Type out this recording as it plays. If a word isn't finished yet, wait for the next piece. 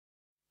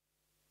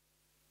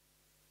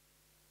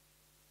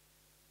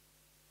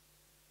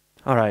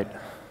All right.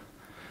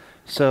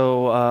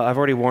 So I've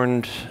already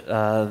warned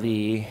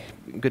the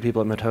good people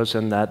at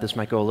Matosin that this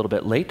might go a little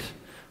bit late.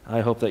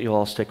 I hope that you'll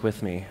all stick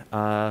with me.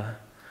 For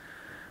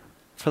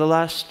the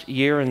last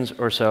year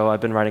or so, I've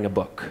been writing a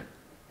book.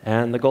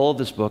 And the goal of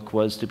this book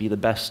was to be the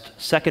best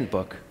second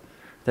book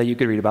that you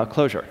could read about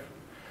Clojure,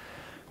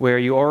 where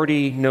you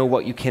already know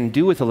what you can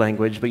do with the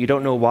language, but you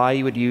don't know why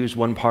you would use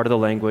one part of the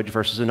language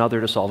versus another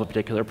to solve a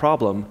particular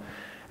problem.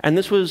 And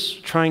this was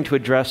trying to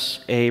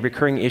address a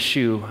recurring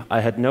issue I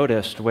had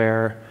noticed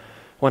where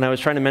when I was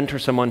trying to mentor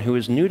someone who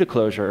was new to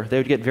Clojure, they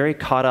would get very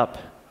caught up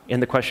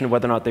in the question of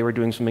whether or not they were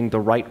doing something the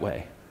right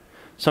way,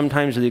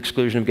 sometimes to the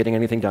exclusion of getting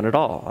anything done at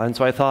all. And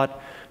so I thought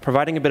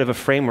providing a bit of a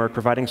framework,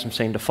 providing some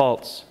sane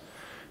defaults,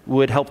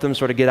 would help them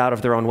sort of get out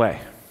of their own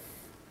way.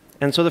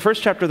 And so the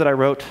first chapter that I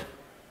wrote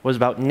was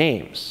about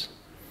names.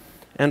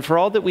 And for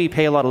all that we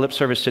pay a lot of lip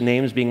service to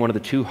names being one of the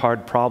two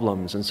hard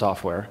problems in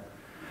software,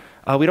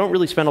 we don't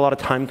really spend a lot of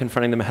time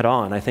confronting them head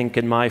on. I think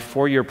in my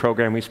 4-year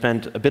program, we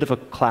spent a bit of a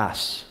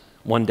class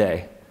one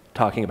day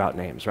talking about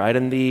names, right?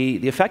 And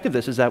the effect of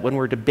this is that when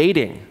we're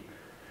debating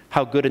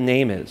how good a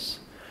name is,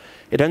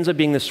 it ends up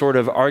being this sort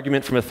of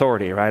argument from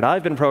authority, right?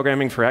 I've been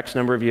programming for X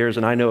number of years,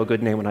 and I know a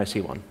good name when I see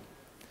one.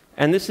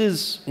 And this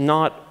is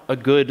not a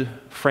good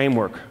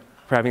framework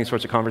for having these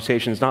sorts of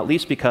conversations, not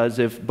least because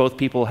if both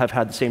people have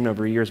had the same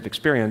number of years of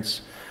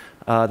experience,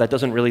 that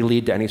doesn't really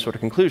lead to any sort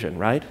of conclusion,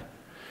 right?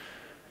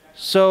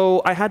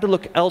 So I had to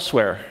look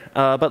elsewhere,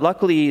 but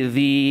luckily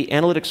the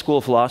analytic school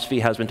of philosophy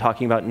has been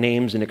talking about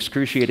names in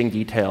excruciating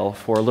detail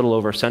for a little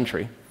over a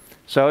century.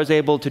 So I was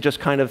able to just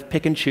kind of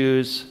pick and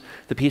choose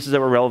the pieces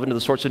that were relevant to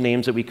the sorts of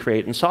names that we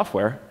create in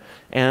software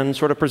and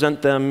sort of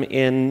present them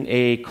in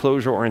a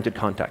Clojure-oriented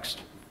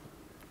context.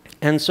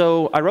 And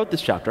so I wrote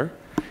this chapter,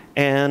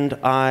 and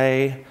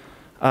I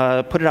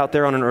put it out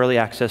there on an early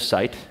access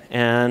site,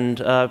 and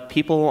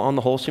people on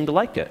the whole seemed to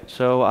like it.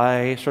 So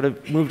I sort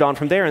of moved on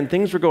from there, and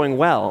things were going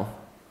well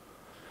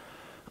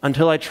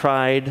until I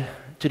tried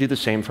to do the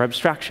same for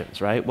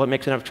abstractions, right? What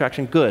makes an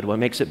abstraction good? What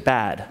makes it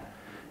bad?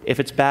 If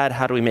it's bad,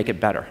 how do we make it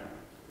better?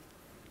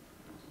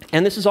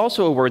 And this is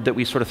also a word that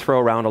we sort of throw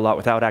around a lot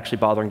without actually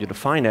bothering to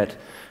define it.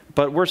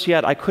 But worse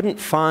yet, I couldn't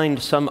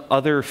find some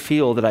other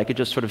field that I could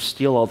just sort of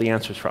steal all the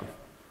answers from.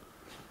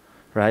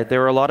 Right? There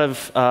were a lot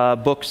of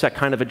books that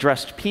kind of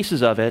addressed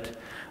pieces of it,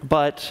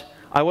 but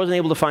I wasn't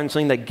able to find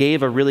something that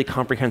gave a really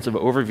comprehensive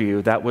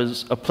overview that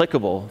was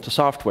applicable to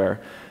software.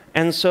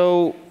 And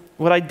so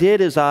what I did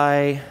is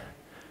I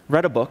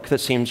read a book that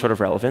seemed sort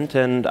of relevant,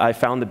 and I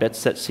found the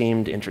bits that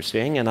seemed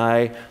interesting, and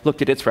I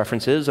looked at its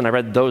references, and I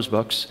read those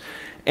books.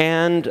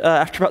 And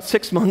after about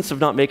 6 months of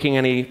not making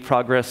any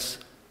progress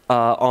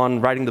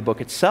on writing the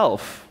book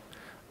itself,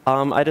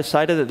 I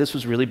decided that this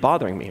was really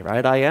bothering me,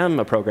 right? I am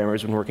a programmer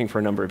who's been working for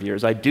a number of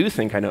years. I do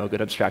think I know a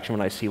good abstraction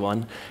when I see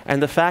one.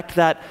 And the fact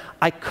that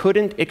I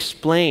couldn't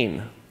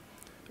explain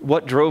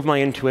what drove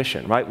my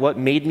intuition, right? What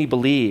made me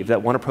believe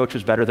that one approach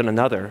was better than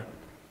another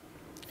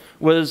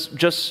was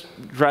just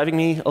driving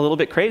me a little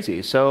bit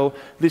crazy. So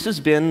this has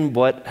been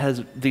what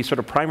has the sort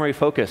of primary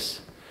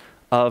focus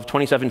of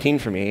 2017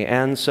 for me.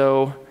 And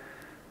so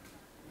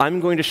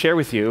I'm going to share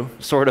with you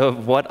sort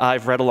of what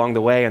I've read along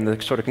the way and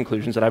the sort of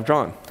conclusions that I've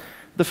drawn.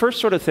 The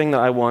first sort of thing that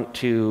I want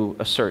to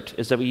assert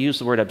is that we use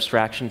the word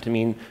abstraction to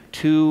mean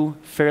two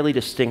fairly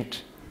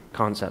distinct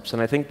concepts.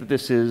 And I think that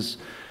this is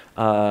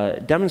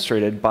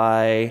demonstrated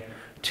by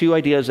two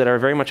ideas that are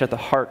very much at the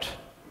heart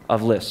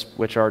of Lisp,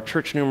 which are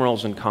church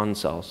numerals and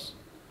concells.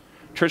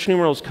 Church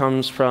numerals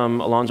comes from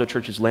Alonzo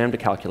Church's lambda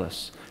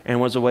calculus and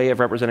was a way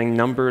of representing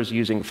numbers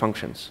using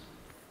functions.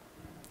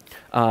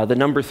 The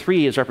number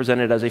 3 is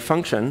represented as a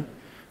function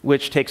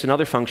which takes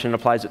another function and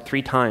applies it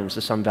 3 times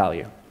to some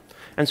value.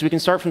 And so we can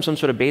start from some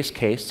sort of base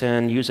case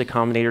and use a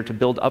combinator to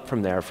build up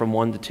from there, from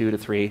 1 to 2 to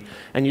 3.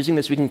 And using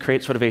this, we can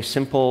create sort of a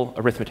simple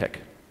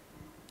arithmetic.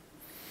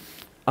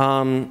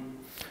 Concells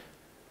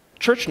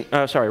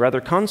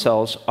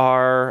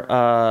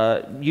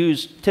are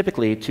used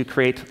typically to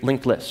create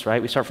linked lists,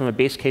 right? We start from a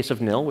base case of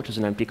nil, which is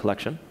an empty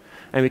collection.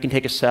 And we can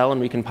take a cell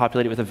and we can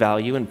populate it with a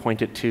value and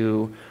point it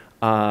to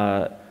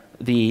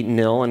the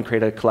nil and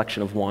create a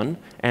collection of 1.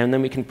 And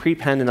then we can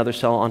prepend another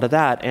cell onto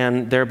that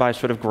and thereby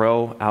sort of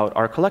grow out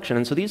our collection.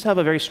 And so these have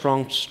a very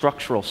strong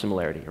structural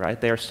similarity, right?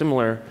 They are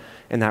similar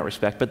in that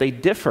respect, but they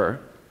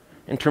differ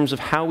in terms of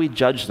how we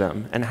judge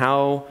them and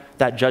how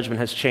that judgment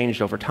has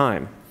changed over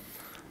time.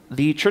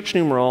 The church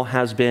numeral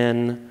has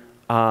been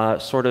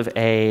sort of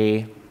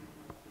a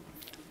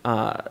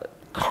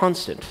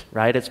constant,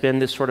 right? It's been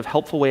this sort of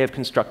helpful way of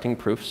constructing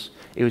proofs.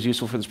 It was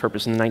useful for this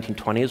purpose in the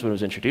 1920s when it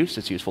was introduced.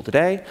 It's useful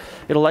today.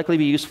 It'll likely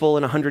be useful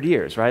in 100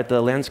 years, right? The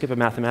landscape of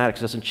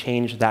mathematics doesn't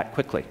change that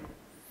quickly.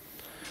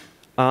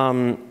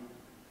 However,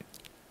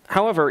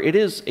 it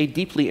is a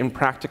deeply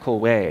impractical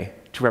way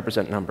to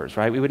represent numbers,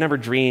 right? We would never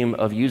dream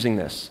of using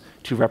this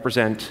to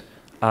represent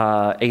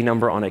a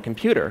number on a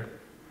computer.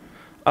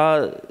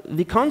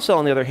 The console,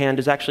 on the other hand,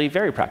 is actually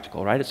very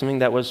practical, right? It's something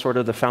that was sort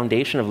of the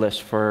foundation of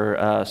Lisp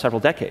for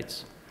several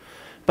decades.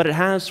 But it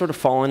has sort of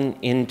fallen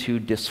into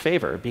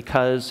disfavor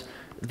because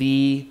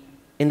the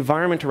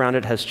environment around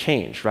it has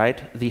changed,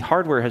 right? The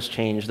hardware has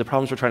changed, the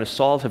problems we're trying to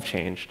solve have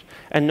changed.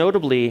 And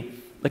notably,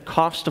 the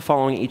cost of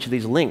following each of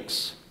these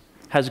links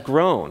has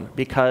grown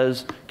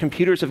because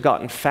computers have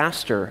gotten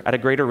faster at a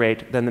greater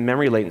rate than the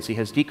memory latency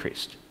has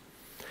decreased.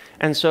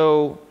 And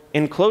so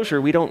in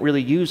Clojure, we don't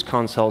really use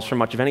consoles for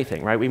much of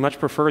anything, right? We much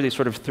prefer these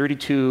sort of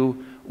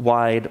 32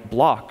 wide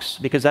blocks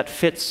because that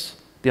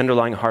fits the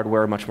underlying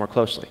hardware much more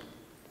closely.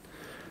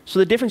 So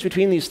the difference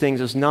between these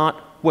things is not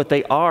what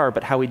they are,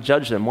 but how we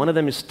judge them. One of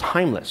them is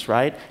timeless,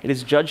 right? It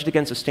is judged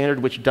against a standard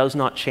which does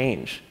not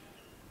change.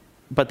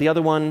 But the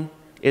other one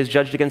is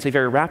judged against a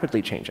very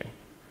rapidly changing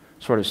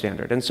sort of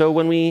standard. And so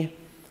when we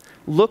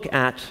look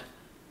at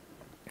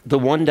the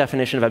one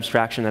definition of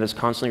abstraction that is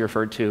constantly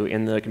referred to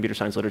in the computer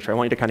science literature, I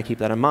want you to kind of keep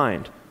that in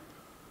mind.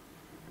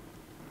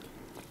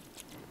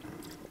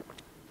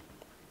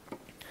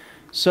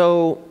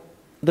 So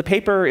the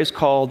paper is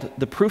called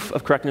The Proof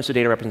of Correctness of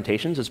Data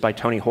Representations. It's by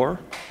Tony Hoare,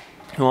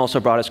 who also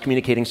brought us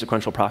Communicating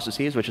Sequential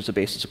Processes, which is the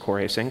basis of core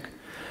async.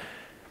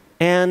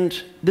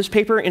 And this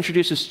paper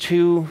introduces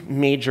two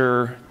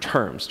major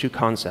terms, two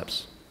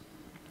concepts.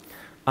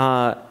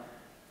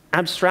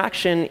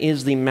 Abstraction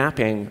is the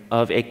mapping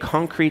of a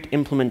concrete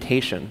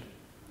implementation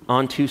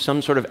onto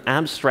some sort of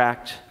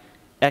abstract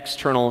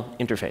external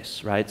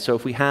interface, right? So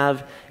if we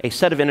have a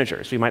set of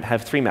integers, we might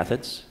have three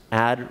methods: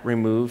 add,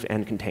 remove,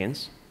 and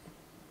contains.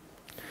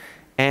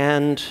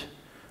 And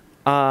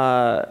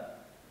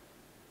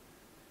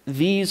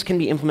these can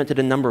be implemented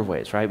in a number of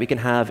ways, right? We can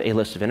have a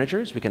list of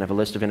integers. We can have a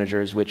list of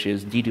integers which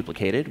is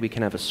deduplicated. We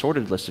can have a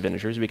sorted list of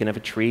integers. We can have a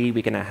tree.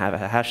 We can have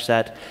a hash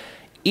set.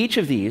 Each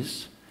of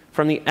these,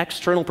 from the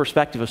external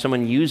perspective of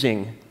someone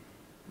using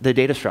the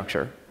data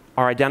structure,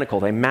 are identical.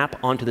 They map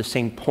onto the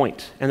same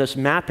point. And this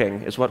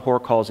mapping is what Hoare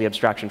calls the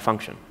abstraction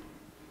function.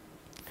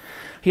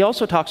 He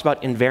also talks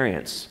about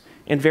invariants.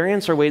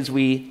 Invariants are ways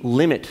we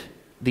limit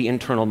the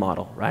internal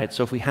model, right?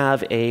 So if we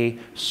have a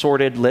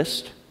sorted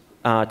list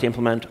to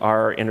implement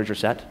our integer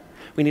set,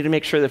 we need to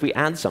make sure that if we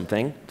add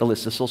something, the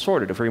list is still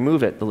sorted. If we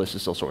remove it, the list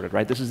is still sorted,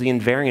 right? This is the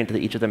invariant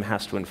that each of them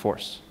has to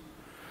enforce.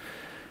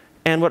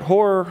 And what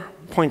Hoare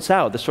points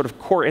out, the sort of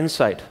core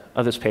insight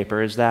of this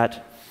paper, is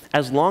that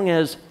as long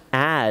as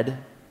add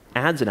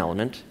adds an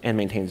element and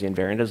maintains the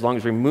invariant, as long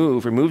as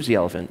remove removes the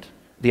element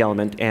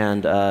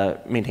and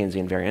maintains the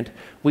invariant,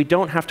 we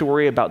don't have to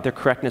worry about their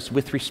correctness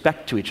with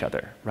respect to each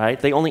other, right?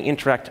 They only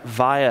interact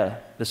via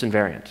this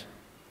invariant.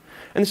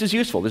 And this is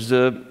useful. This is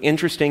an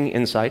interesting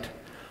insight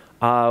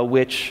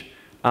which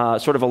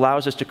sort of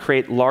allows us to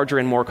create larger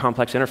and more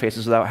complex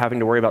interfaces without having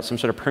to worry about some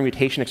sort of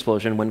permutation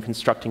explosion when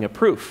constructing a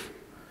proof.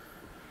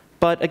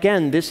 But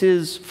again, this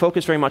is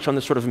focused very much on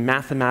this sort of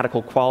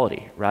mathematical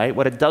quality, right?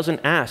 What it doesn't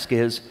ask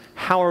is,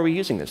 how are we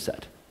using this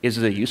set? Is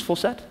it a useful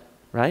set,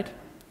 right?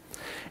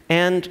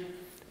 And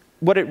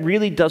what it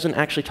really doesn't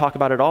actually talk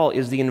about at all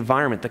is the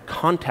environment, the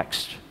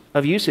context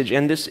of usage.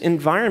 And this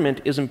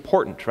environment is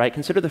important, right?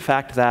 Consider the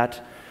fact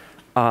that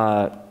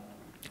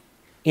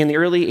in the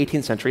early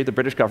 18th century, the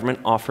British government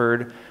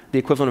offered the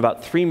equivalent of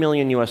about $3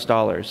 million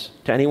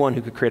to anyone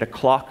who could create a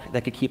clock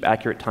that could keep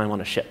accurate time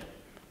on a ship,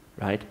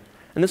 right?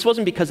 And this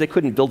wasn't because they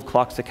couldn't build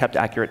clocks that kept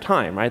accurate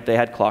time, right? They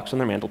had clocks on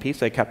their mantelpiece,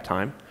 they kept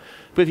time.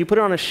 But if you put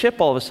it on a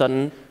ship, all of a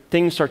sudden,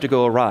 things start to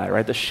go awry,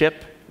 right? The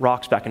ship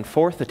rocks back and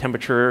forth, the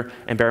temperature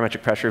and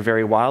barometric pressure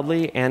vary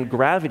wildly, and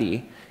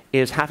gravity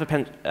is half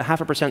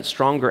a percent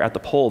stronger at the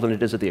pole than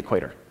it is at the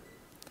equator.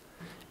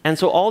 And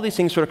so all these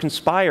things sort of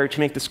conspire to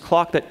make this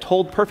clock that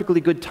told perfectly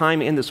good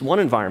time in this one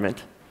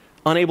environment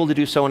unable to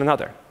do so in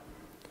another.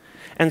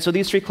 And so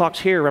these three clocks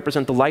here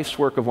represent the life's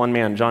work of one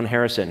man, John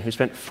Harrison, who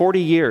spent 40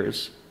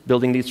 years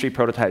building these three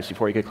prototypes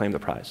before he could claim the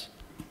prize.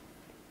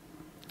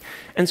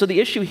 And so the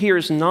issue here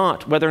is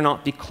not whether or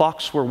not the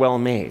clocks were well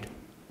made,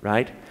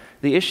 right?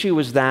 The issue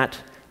was that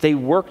they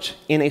worked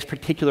in a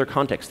particular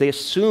context. They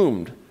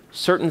assumed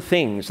certain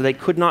things that they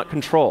could not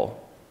control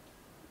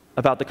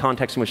about the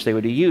context in which they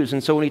would be used.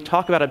 And so when we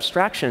talk about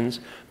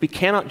abstractions, we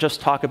cannot just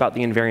talk about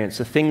the invariants,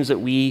 the things that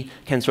we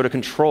can sort of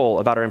control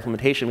about our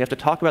implementation. We have to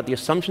talk about the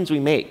assumptions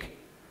we make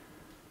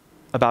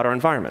about our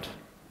environment.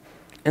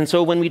 And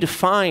so when we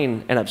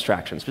define an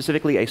abstraction,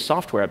 specifically a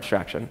software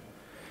abstraction,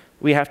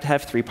 we have to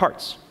have three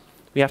parts.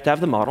 We have to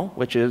have the model,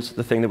 which is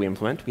the thing that we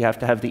implement. We have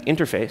to have the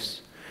interface,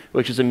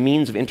 which is a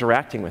means of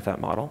interacting with that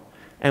model.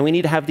 And we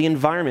need to have the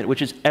environment,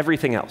 which is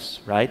everything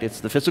else, right? It's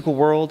the physical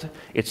world,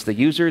 it's the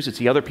users, it's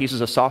the other pieces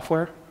of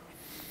software.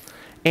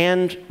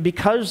 And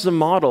because the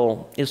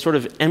model is sort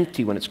of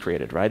empty when it's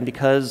created, right? And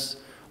because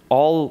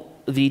all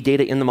the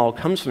data in the model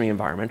comes from the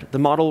environment, the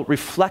model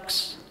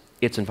reflects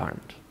its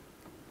environment.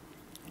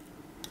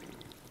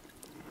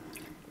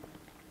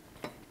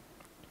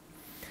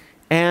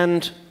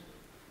 And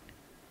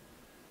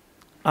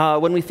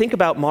when we think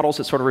about models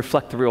that sort of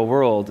reflect the real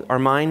world, our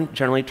mind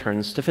generally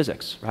turns to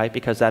physics, right?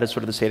 Because that is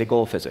sort of the stated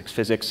goal of physics.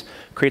 Physics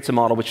creates a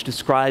model which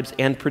describes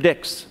and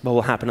predicts what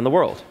will happen in the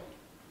world.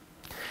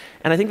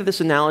 And I think that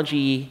this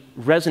analogy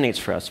resonates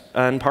for us,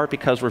 in part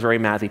because we're very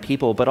mathy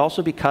people, but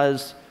also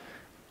because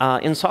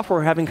in software,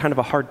 we're having kind of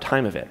a hard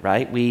time of it,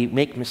 right? We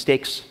make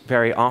mistakes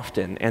very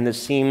often, and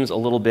this seems a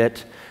little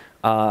bit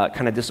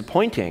kind of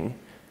disappointing.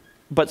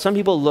 But some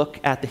people look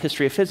at the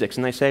history of physics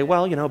and they say,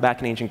 well, you know, back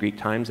in ancient Greek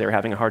times, they were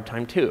having a hard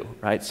time too,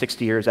 right?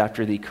 60 years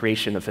after the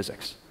creation of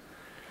physics.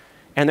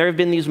 And there have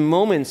been these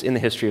moments in the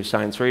history of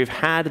science where we've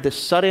had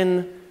this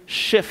sudden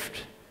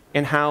shift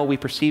in how we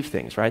perceive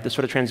things, right? This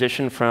sort of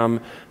transition from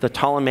the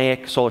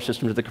Ptolemaic solar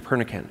system to the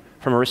Copernican,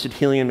 from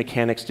Aristotelian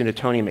mechanics to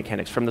Newtonian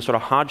mechanics, from the sort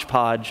of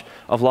hodgepodge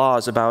of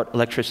laws about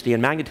electricity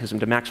and magnetism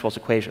to Maxwell's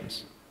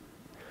equations.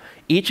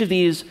 Each of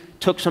these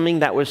took something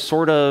that was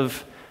sort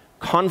of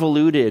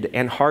convoluted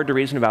and hard to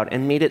reason about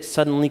and made it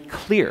suddenly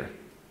clear.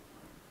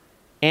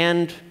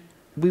 And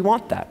we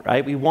want that,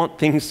 right? We want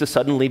things to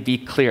suddenly be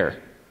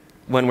clear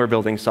when we're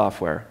building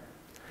software.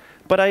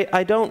 But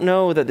I don't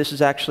know that this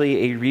is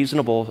actually a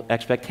reasonable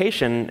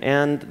expectation,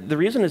 and the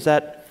reason is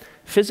that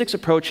physics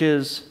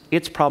approaches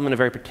its problem in a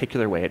very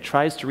particular way. It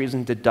tries to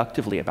reason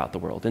deductively about the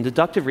world, and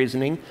deductive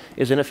reasoning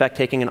is in effect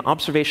taking an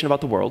observation about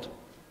the world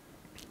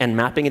and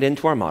mapping it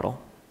into our model,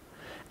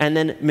 and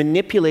then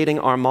manipulating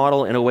our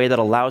model in a way that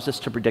allows us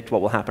to predict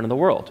what will happen in the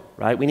world,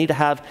 right? We need to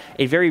have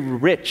a very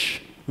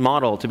rich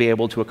model to be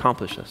able to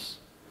accomplish this.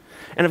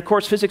 And of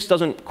course, physics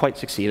doesn't quite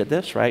succeed at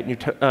this, right?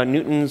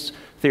 Newton's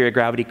theory of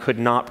gravity could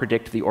not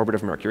predict the orbit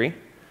of Mercury.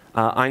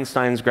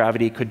 Einstein's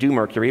gravity could do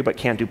Mercury, but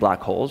can't do black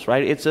holes,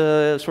 right? It's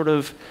a sort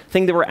of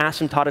thing that we're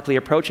asymptotically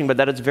approaching, but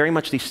that is very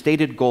much the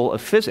stated goal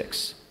of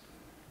physics.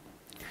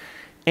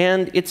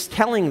 And it's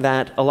telling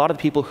that a lot of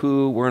the people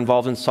who were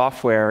involved in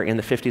software in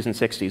the 50s and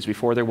 60s,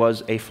 before there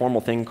was a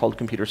formal thing called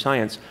computer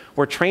science,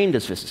 were trained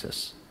as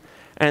physicists.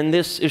 And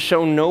this is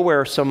shown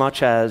nowhere so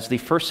much as the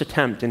first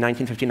attempt in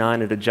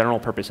 1959 at a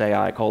general-purpose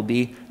AI called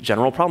the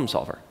general problem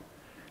solver,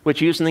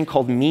 which used something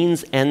called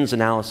means-ends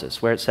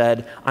analysis, where it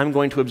said, I'm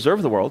going to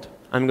observe the world,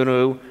 I'm going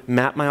to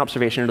map my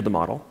observation into the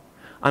model,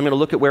 I'm going to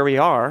look at where we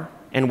are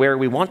and where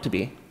we want to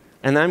be,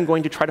 and then I'm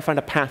going to try to find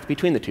a path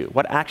between the two.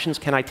 What actions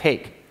can I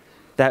take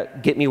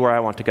that get me where I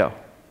want to go?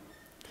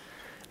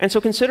 And so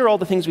consider all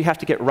the things we have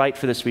to get right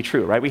for this to be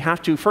true, right? We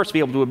have to first be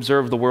able to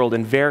observe the world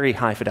in very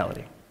high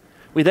fidelity.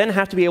 We then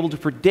have to be able to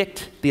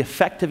predict the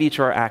effect of each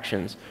of our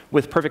actions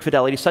with perfect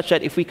fidelity, such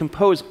that if we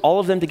compose all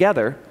of them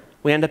together,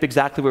 we end up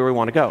exactly where we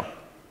want to go.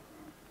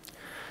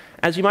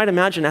 As you might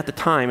imagine, at the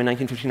time, in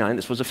 1959,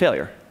 this was a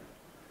failure.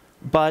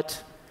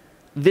 But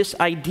this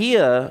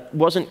idea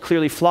wasn't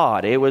clearly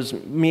flawed. It was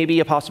maybe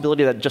a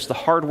possibility that just the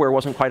hardware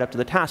wasn't quite up to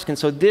the task. And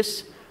so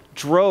this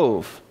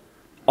drove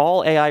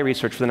all AI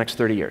research for the next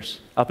 30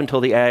 years, up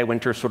until the AI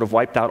winter sort of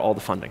wiped out all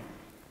the funding.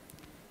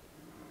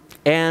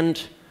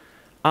 And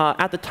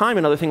at the time,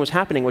 another thing was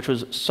happening, which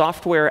was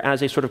software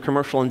as a sort of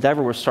commercial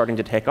endeavor was starting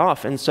to take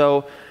off. And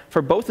so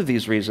for both of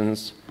these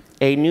reasons,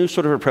 a new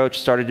sort of approach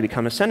started to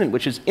become ascendant,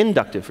 which is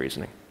inductive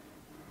reasoning.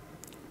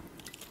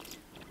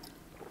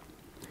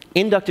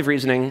 Inductive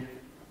reasoning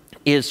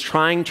is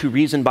trying to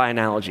reason by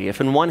analogy. If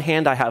in one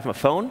hand I have a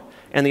phone,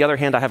 and the other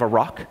hand I have a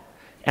rock,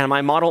 and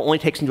my model only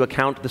takes into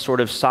account the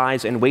sort of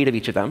size and weight of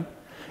each of them,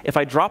 if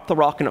I drop the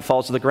rock and it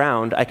falls to the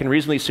ground, I can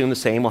reasonably assume the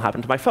same will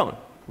happen to my phone,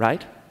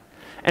 right?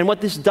 And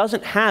what this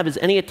doesn't have is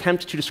any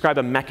attempt to describe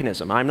a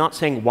mechanism. I'm not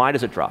saying why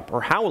does it drop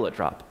or how will it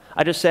drop.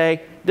 I just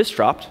say this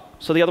dropped,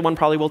 so the other one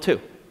probably will too.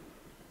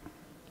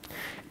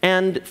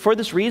 And for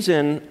this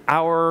reason,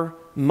 our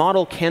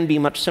model can be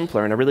much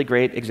simpler, and a really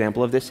great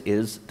example of this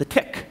is the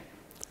tick.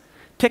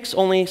 Ticks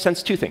only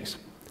sense two things: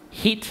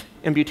 heat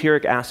and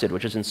butyric acid,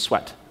 which is in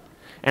sweat.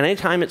 And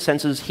anytime it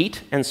senses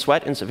heat and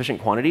sweat in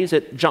sufficient quantities,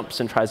 it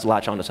jumps and tries to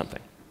latch onto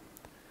something.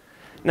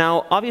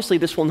 Now, obviously,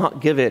 this will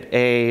not give it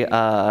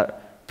a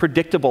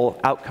predictable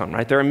outcome,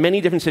 right? There are many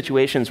different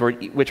situations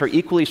which are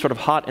equally sort of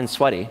hot and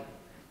sweaty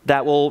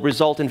that will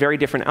result in very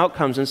different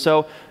outcomes. And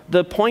so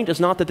the point is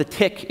not that the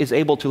tick is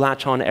able to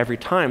latch on every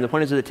time. The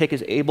point is that the tick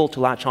is able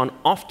to latch on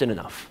often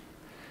enough.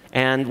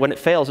 And when it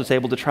fails, it's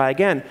able to try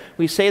again.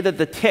 We say that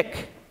the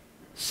tick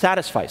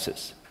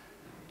satisfices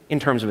in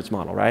terms of its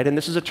model, right? And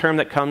this is a term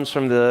that comes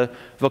from the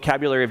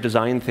vocabulary of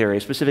design theory,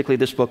 specifically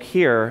this book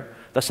here,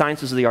 The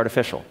Sciences of the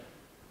Artificial.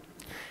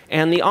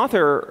 And the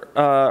author,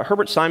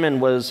 Herbert Simon,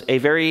 was a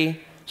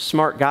very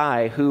smart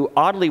guy who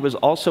oddly was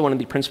also one of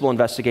the principal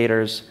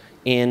investigators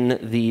in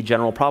the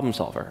general problem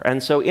solver.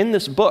 And so in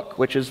this book,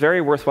 which is very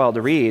worthwhile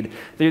to read,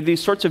 there are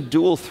these sorts of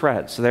dual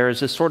threads. There is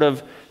this sort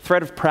of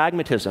thread of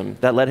pragmatism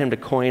that led him to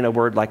coin a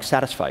word like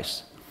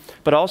satisfice,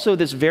 but also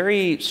this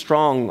very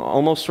strong,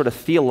 almost sort of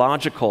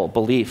theological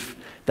belief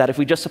that if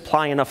we just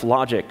apply enough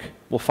logic,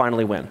 we'll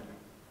finally win.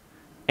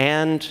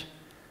 And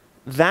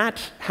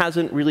that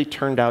hasn't really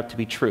turned out to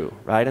be true,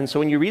 right? And so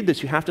when you read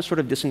this, you have to sort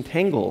of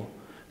disentangle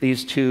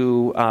these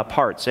two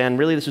parts. And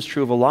really, this is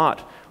true of a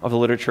lot of the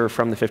literature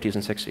from the 50s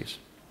and 60s.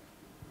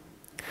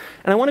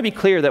 And I want to be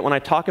clear that when I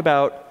talk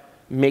about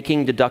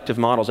making deductive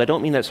models, I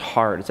don't mean that it's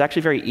hard. It's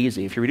actually very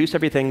easy. If you reduce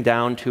everything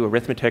down to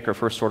arithmetic or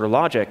first-order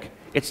logic,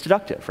 it's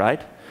deductive,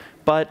 right?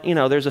 But you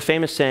know, there's a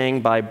famous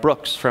saying by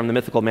Brooks from the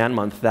Mythical Man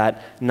Month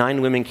that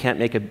 9 women can't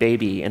make a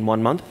baby in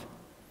 1 month.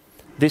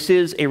 This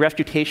is a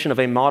refutation of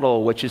a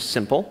model which is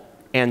simple,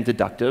 and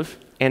deductive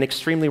and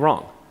extremely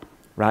wrong,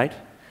 right?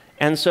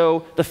 And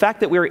so the fact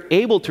that we're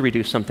able to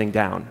reduce something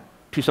down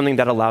to something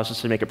that allows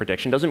us to make a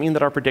prediction doesn't mean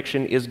that our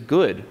prediction is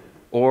good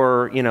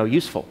or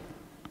useful.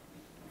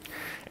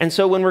 And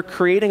so when we're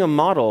creating a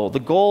model, the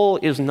goal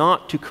is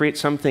not to create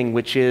something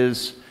which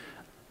is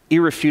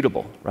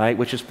irrefutable, right?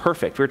 Which is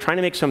perfect. We're trying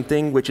to make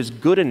something which is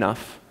good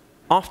enough,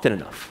 often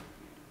enough.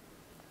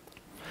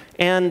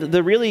 And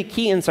the really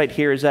key insight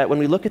here is that when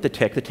we look at the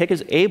tick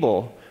is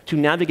able to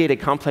navigate a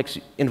complex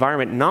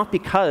environment not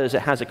because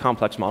it has a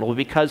complex model, but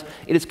because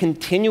it is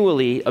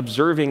continually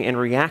observing and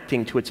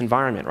reacting to its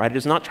environment, right? It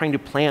is not trying to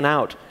plan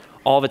out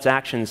all of its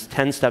actions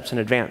 10 steps in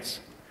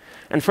advance.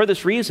 And for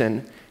this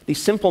reason, the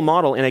simple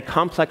model in a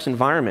complex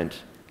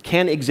environment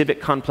can exhibit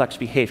complex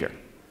behavior.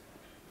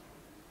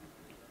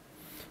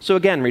 So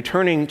again,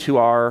 returning to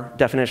our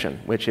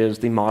definition, which is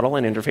the model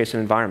and interface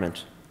and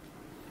environment.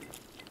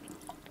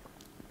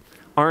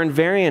 Our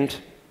invariant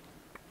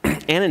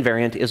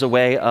is a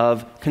way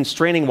of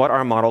constraining what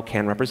our model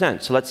can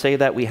represent. So let's say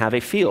that we have a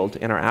field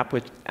in our app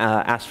which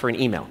asks for an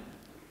email,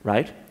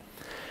 right?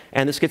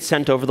 And this gets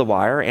sent over the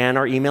wire, and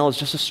our email is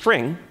just a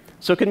string.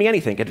 So it could be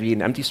anything. It could be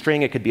an empty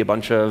string. It could be a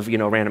bunch of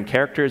random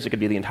characters. It could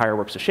be the entire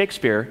works of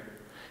Shakespeare.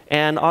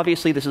 And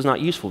obviously, this is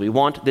not useful. We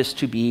want this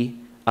to be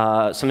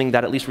something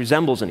that at least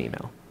resembles an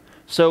email.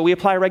 So we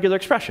apply a regular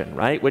expression,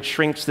 right, which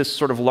shrinks this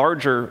sort of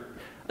larger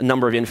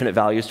number of infinite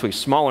values to a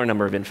smaller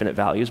number of infinite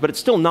values, but it's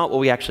still not what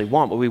we actually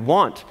want. What we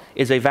want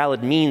is a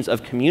valid means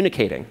of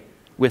communicating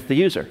with the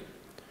user.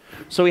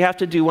 So we have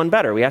to do one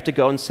better. We have to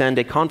go and send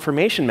a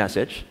confirmation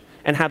message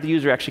and have the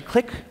user actually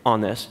click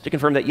on this to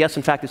confirm that, yes,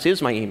 in fact, this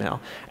is my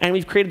email. And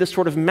we've created this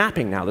sort of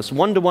mapping now, this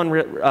one-to-one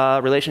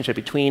relationship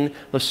between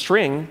the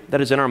string that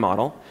is in our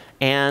model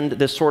and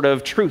this sort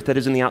of truth that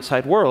is in the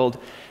outside world.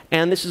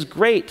 And this is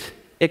great,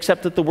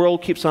 except that the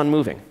world keeps on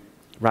moving,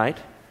 right?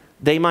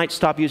 They might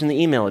stop using the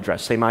email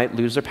address. They might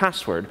lose their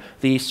password.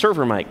 The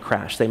server might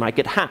crash. They might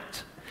get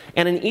hacked.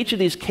 And in each of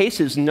these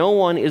cases, no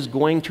one is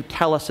going to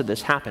tell us that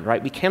this happened,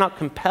 right? We cannot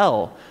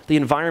compel the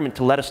environment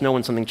to let us know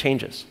when something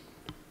changes.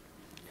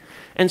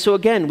 And so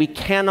again, we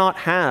cannot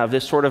have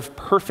this sort of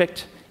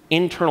perfect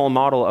internal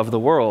model of the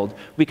world.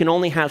 We can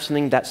only have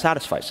something that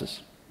satisfies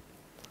us.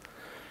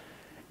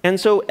 And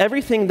so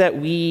everything that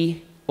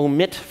we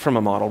omit from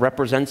a model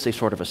represents a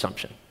sort of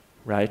assumption,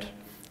 right?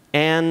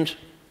 And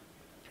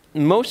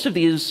most of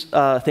these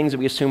things that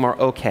we assume are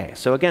OK.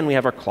 So again, we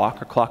have our clock.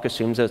 Our clock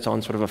assumes that it's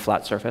on sort of a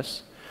flat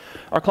surface.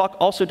 Our clock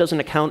also doesn't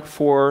account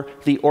for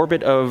the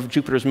orbit of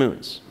Jupiter's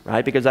moons,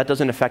 right? Because that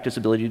doesn't affect its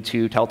ability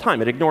to tell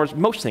time. It ignores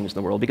most things in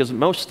the world because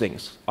most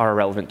things are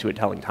irrelevant to it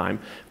telling time.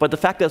 But the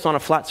fact that it's on a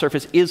flat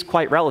surface is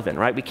quite relevant,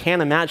 right? We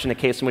can imagine a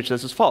case in which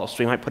this is false.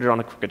 We might put it on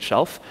a crooked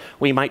shelf.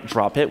 We might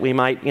drop it. We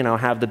might,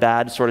 have the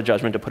bad sort of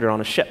judgment to put it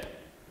on a ship.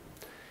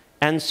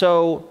 And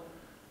so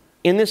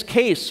in this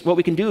case, what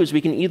we can do is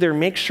we can either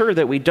make sure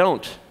that we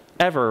don't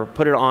ever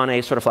put it on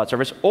a sort of flat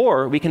surface,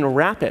 or we can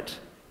wrap it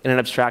in an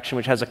abstraction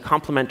which has a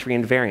complementary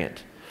invariant.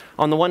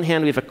 On the one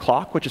hand, we have a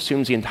clock, which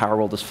assumes the entire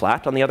world is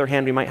flat. On the other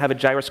hand, we might have a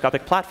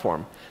gyroscopic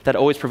platform that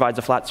always provides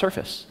a flat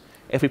surface.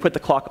 If we put the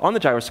clock on the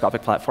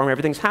gyroscopic platform,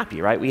 everything's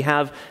happy, right? We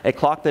have a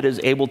clock that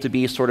is able to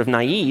be sort of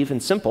naive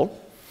and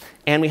simple,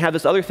 and we have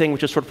this other thing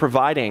which is sort of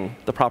providing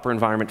the proper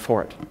environment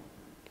for it.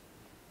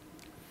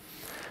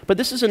 But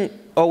this isn't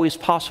always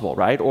possible,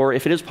 right? Or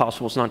if it is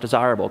possible, it's not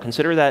desirable.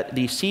 Consider that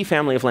the C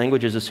family of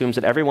languages assumes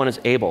that everyone is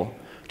able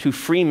to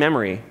free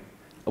memory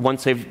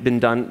once they're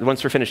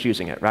finished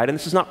using it, right? And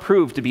this is not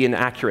proved to be an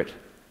accurate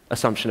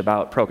assumption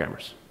about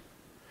programmers.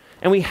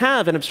 And we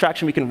have an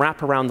abstraction we can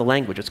wrap around the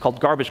language. It's called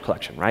garbage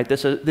collection, right?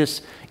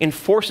 This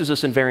enforces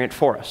this invariant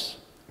for us.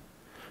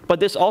 But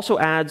this also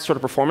adds sort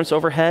of performance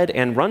overhead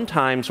and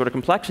runtime sort of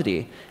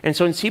complexity. And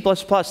so in C++,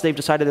 they've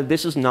decided that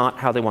this is not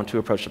how they want to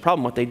approach the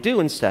problem. What they do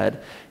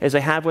instead is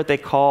they have what they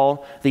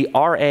call the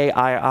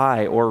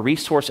RAII, or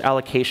Resource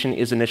Allocation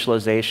is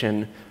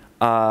Initialization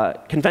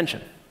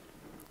convention.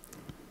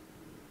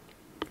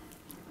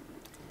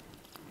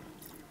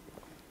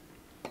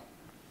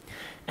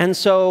 And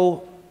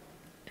so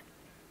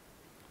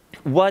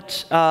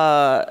what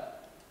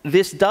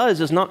this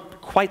does is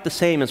not quite the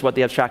same as what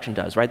the abstraction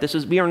does,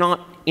 right? We are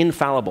not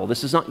infallible.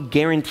 This does not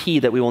guarantee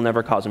that we will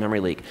never cause a memory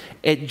leak.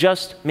 It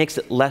just makes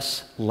it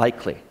less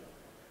likely.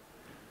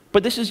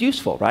 But this is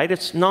useful, right?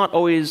 It's not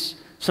always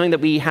something that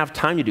we have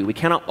time to do. We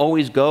cannot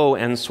always go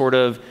and sort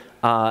of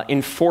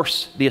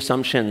enforce the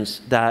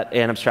assumptions that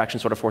an abstraction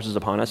sort of forces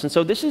upon us. And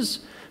so this is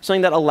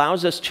something that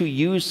allows us to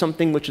use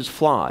something which is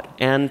flawed,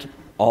 and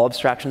all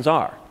abstractions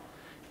are.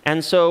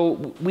 And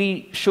so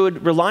we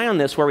should rely on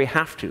this where we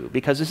have to,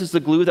 because this is the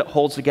glue that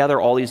holds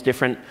together all these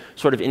different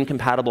sort of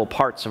incompatible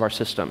parts of our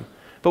system.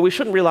 But we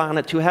shouldn't rely on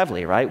it too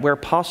heavily, right? Where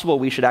possible,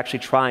 we should actually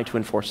try to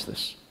enforce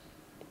this.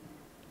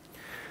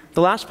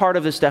 The last part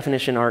of this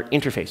definition are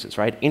interfaces,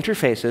 right?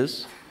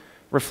 Interfaces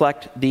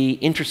reflect the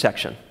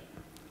intersection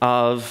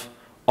of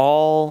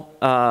all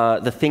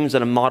the things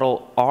that a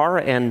model are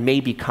and may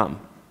become,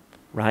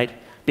 right?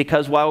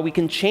 Because while we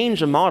can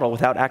change a model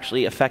without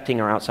actually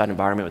affecting our outside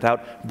environment,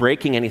 without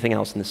breaking anything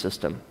else in the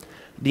system,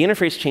 the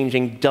interface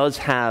changing does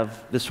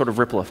have this sort of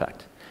ripple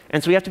effect.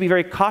 And so we have to be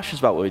very cautious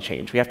about what we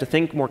change. We have to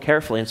think more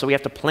carefully, and so we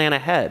have to plan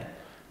ahead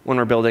when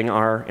we're building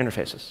our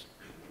interfaces.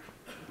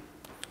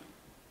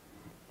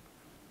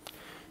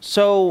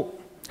 So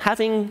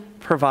having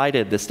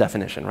provided this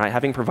definition, right,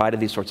 having provided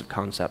these sorts of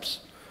concepts,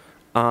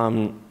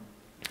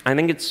 I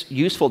think it's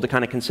useful to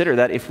kind of consider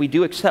that if we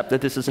do accept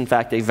that this is in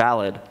fact a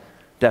valid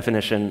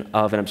definition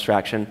of an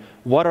abstraction,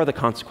 what are the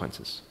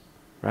consequences,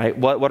 right?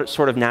 What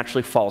sort of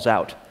naturally falls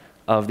out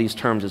of these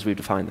terms as we've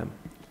defined them?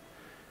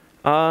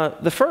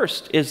 The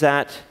first is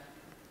that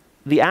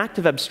the act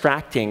of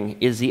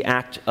abstracting is the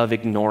act of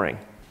ignoring,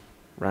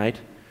 right?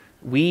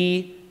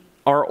 We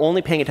are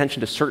only paying attention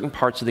to certain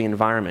parts of the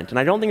environment. And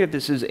I don't think that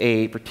this is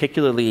a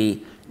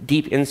particularly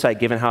deep insight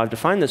given how I've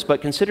defined this,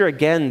 but consider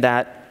again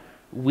that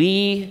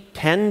we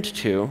tend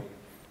to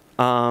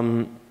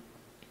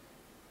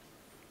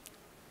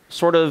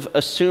sort of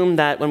assume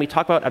that when we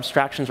talk about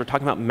abstractions, we're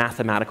talking about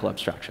mathematical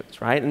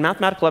abstractions, right? And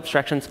mathematical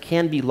abstractions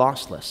can be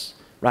lossless,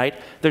 right?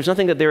 There's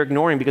nothing that they're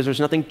ignoring because there's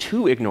nothing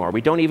to ignore.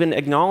 We don't even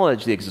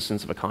acknowledge the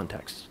existence of a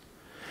context.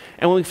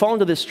 And when we fall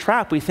into this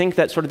trap, we think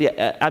that sort of the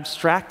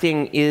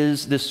abstracting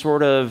is this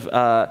sort of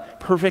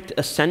perfect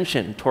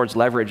ascension towards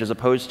leverage as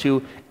opposed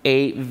to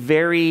a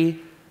very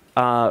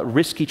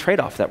risky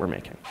trade-off that we're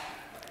making.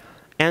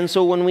 And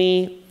so when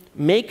we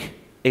make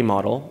a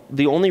model,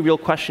 the only real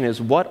question is,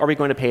 what are we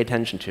going to pay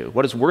attention to?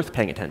 What is worth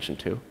paying attention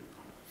to?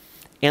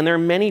 And there are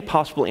many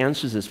possible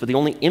answers to this, but the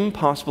only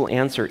impossible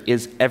answer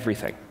is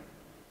everything,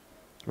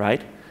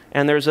 right?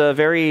 And there's a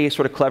very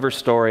sort of clever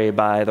story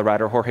by the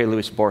writer Jorge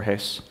Luis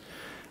Borges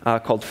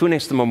called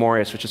Funes the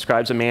Memorias, which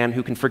describes a man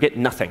who can forget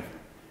nothing.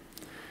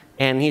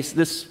 And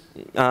this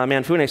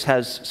man Funes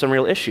has some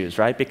real issues,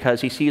 right? Because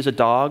he sees a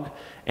dog,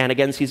 and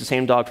again sees the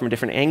same dog from a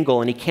different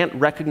angle, and he can't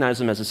recognize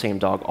them as the same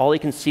dog. All he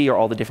can see are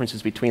all the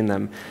differences between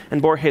them.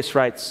 And Borges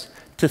writes,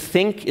 "To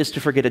think is to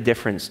forget a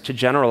difference, to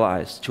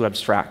generalize, to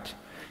abstract.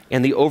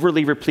 In the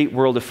overly replete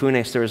world of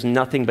Funes, there is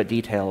nothing but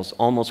details,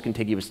 almost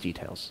contiguous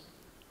details."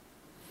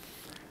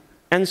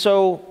 And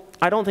so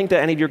I don't think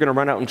that any of you are going to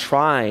run out and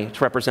try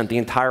to represent the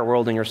entire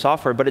world in your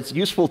software, but it's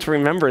useful to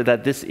remember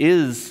that this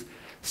is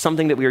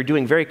something that we are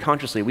doing very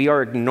consciously. We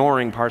are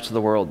ignoring parts of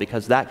the world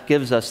because that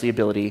gives us the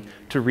ability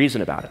to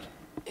reason about it.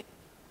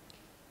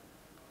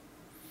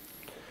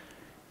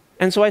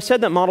 And so I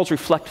said that models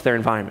reflect their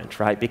environment,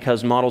 right?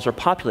 Because models are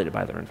populated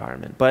by their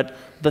environment. But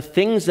the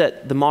things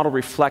that the model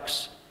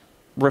reflects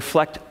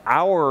reflect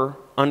our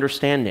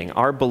understanding,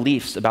 our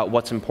beliefs about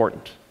what's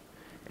important.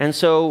 And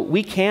so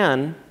we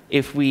can,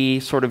 if we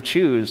sort of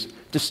choose,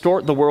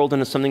 distort the world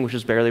into something which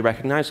is barely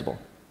recognizable.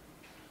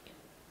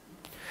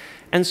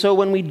 And so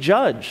when we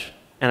judge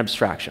an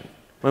abstraction,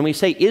 when we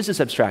say, is this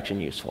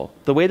abstraction useful,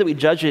 the way that we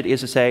judge it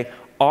is to say,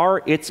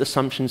 are its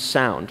assumptions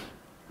sound,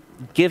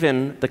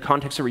 given the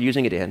context that we're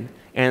using it in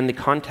and the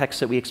context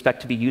that we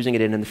expect to be using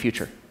it in the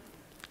future.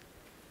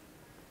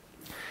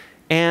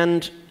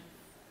 And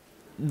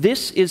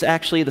this is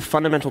actually the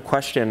fundamental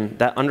question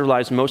that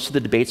underlies most of the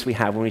debates we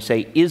have when we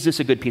say, is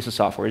this a good piece of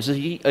software? Is this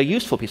a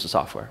useful piece of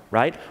software,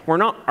 right? We're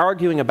not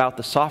arguing about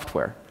the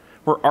software.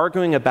 We're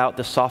arguing about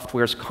the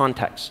software's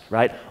context,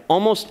 right?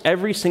 Almost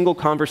every single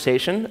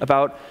conversation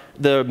about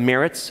the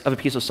merits of a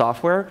piece of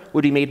software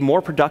would be made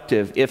more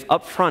productive if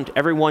up front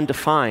everyone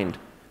defined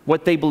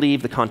what they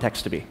believe the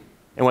context to be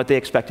and what they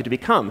expect it to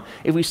become.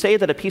 If we say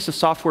that a piece of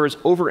software is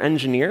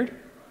over-engineered,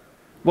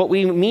 what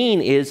we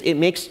mean is it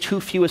makes too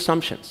few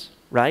assumptions,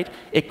 right?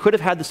 It could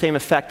have had the same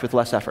effect with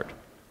less effort.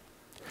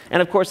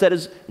 And of course, that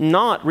is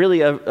not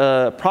really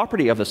a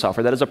property of the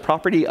software. That is a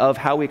property of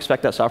how we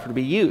expect that software to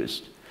be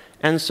used.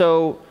 And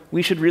so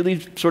we should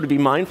really sort of be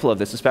mindful of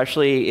this,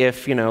 especially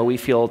if we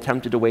feel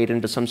tempted to wade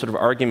into some sort of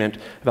argument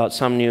about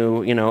some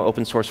new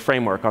open source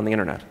framework on the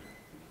internet.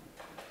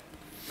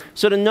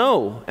 So to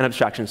know an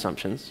abstraction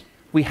assumptions,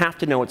 we have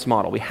to know its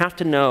model. We have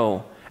to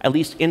know, at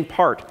least in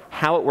part,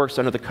 how it works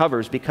under the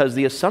covers, because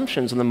the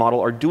assumptions in the model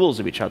are duals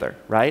of each other,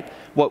 right?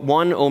 What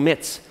one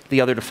omits,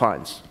 the other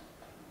defines.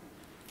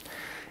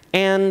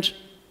 And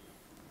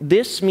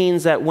this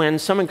means that when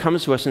someone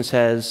comes to us and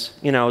says,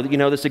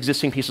 this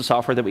existing piece of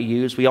software that we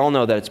use, we all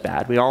know that it's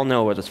bad. We all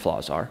know what its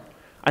flaws are.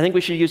 I think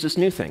we should use this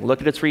new thing.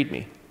 Look at its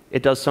README.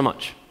 It does so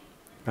much,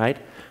 right?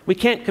 We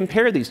can't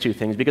compare these two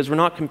things because we're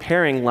not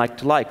comparing like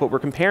to like. What we're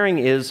comparing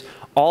is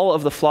all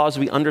of the flaws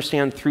we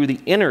understand through the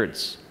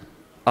innards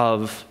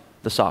of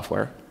the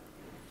software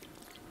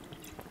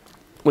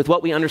with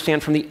what we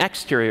understand from the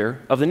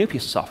exterior of the new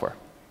piece of software.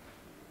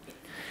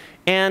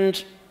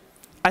 And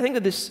I think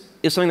that this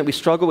is something that we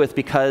struggle with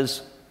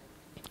because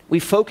we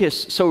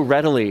focus so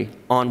readily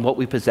on what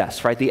we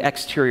possess, right? The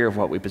exterior of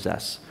what we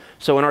possess.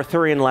 So in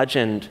Arthurian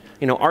legend,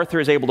 Arthur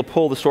is able to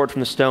pull the sword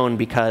from the stone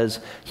because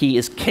he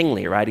is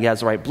kingly, right? He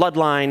has the right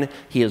bloodline,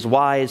 he is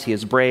wise, he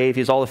is brave,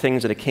 he's all the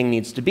things that a king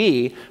needs to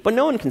be, but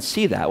no one can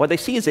see that. What they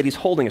see is that he's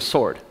holding a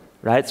sword,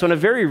 right? So in a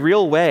very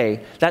real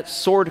way, that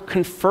sword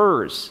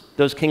confers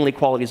those kingly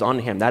qualities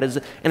onto him. That is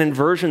an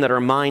inversion that our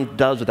mind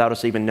does without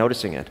us even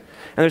noticing it.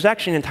 And there's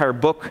actually an entire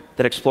book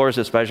that explores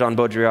this by Jean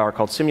Baudrillard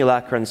called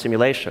Simulacra and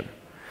Simulation,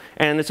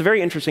 And it's a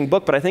very interesting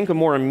book, but I think a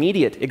more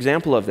immediate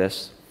example of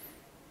this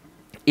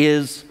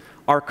is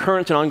our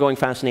current and ongoing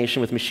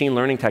fascination with machine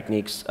learning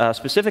techniques,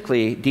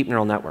 specifically deep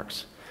neural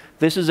networks.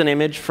 This is an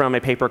image from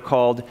a paper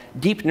called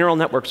Deep Neural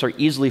Networks Are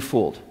Easily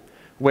Fooled,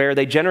 where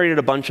they generated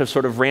a bunch of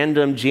sort of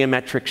random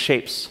geometric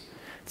shapes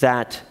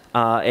that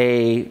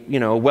a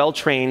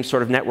well-trained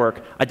sort of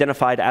network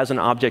identified as an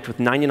object with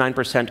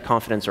 99%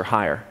 confidence or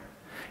higher.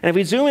 And if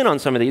we zoom in on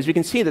some of these, we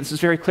can see that this is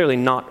very clearly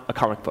not a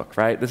comic book,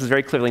 right? This is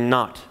very clearly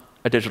not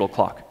a digital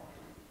clock.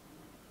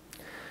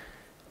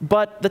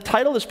 But the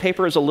title of this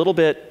paper is a little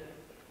bit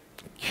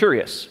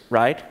curious,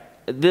 right?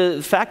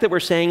 The fact that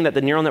we're saying that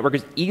the neural network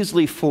is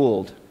easily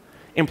fooled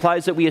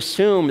implies that we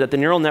assume that the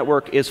neural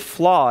network is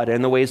flawed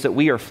in the ways that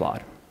we are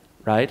flawed,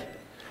 right?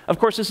 Of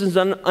course, this is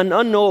an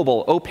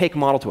unknowable, opaque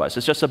model to us.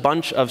 It's just a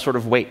bunch of sort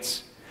of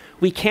weights.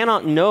 We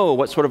cannot know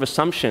what sort of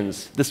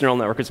assumptions this neural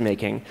network is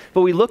making,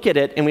 but we look at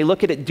it, and we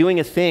look at it doing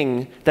a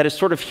thing that is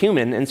sort of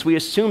human, and so we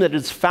assume that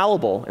it's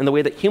fallible in the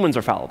way that humans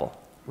are fallible,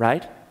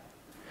 right?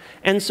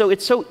 And so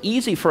it's so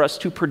easy for us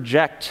to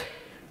project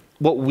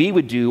what we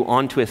would do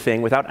onto a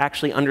thing without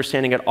actually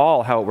understanding at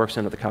all how it works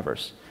under the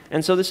covers.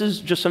 And so this is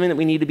just something that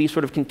we need to be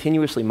sort of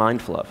continuously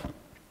mindful of.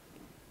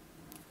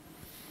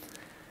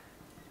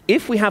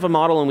 If we have a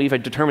model and we've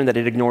determined that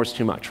it ignores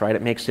too much, right,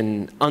 it makes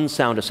an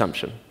unsound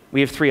assumption,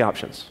 we have three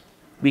options.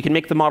 We can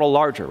make the model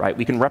larger, right?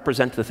 We can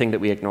represent the thing that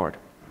we ignored.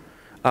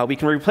 We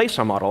can replace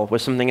our model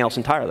with something else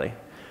entirely.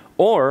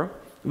 Or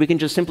we can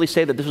just simply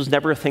say that this was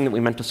never a thing that we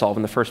meant to solve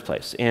in the first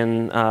place.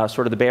 In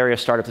sort of the Bay Area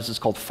startup, this is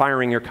called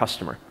firing your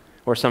customer,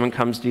 where someone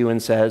comes to you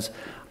and says,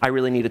 I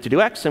really needed to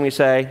do X, and we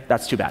say,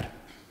 that's too bad.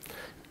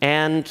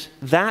 And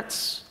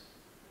that's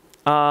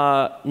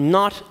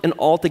not an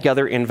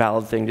altogether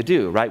invalid thing to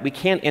do, right? We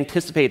can't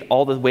anticipate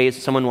all the ways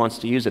that someone wants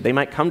to use it. They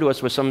might come to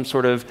us with some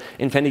sort of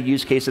intended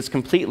use case that's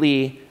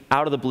completely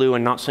out of the blue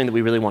and not something that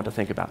we really want to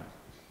think about.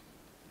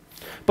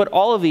 But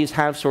all of these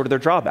have sort of their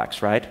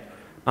drawbacks, right?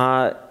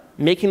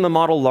 Making the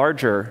model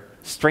larger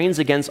strains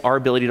against our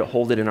ability to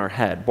hold it in our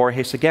head.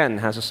 Borges, again,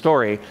 has a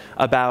story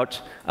about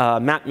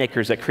map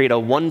makers that create a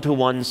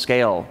one-to-one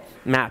scale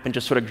map and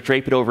just sort of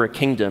drape it over a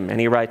kingdom. And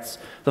he writes,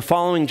 the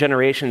following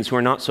generations who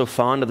are not so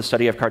fond of the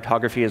study of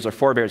cartography as their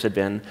forebears had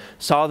been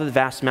saw that the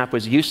vast map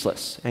was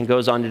useless, and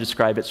goes on to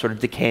describe it sort of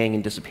decaying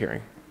and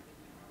disappearing.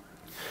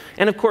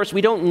 And of course,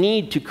 we don't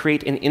need to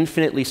create an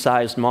infinitely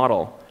sized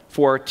model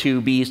for it to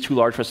be too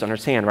large for us to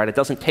understand, right? It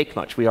doesn't take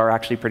much. We are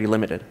actually pretty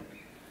limited.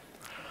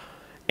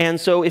 And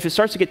so if it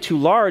starts to get too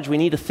large, we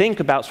need to think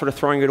about sort of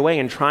throwing it away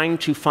and trying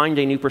to find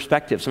a new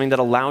perspective, something that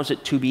allows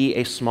it to be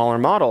a smaller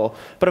model.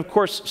 But of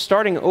course,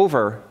 starting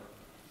over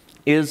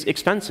is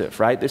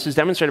expensive, right? This is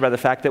demonstrated by the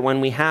fact that when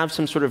we have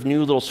some sort of new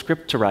little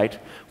script to write,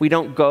 we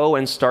don't go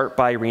and start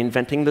by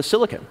reinventing the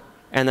silicon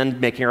and then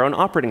making our own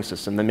operating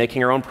system, then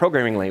making our own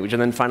programming language,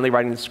 and then finally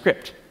writing the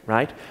script,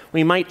 right?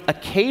 We might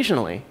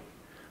occasionally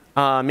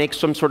make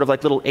some sort of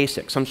like little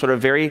ASIC, some sort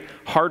of very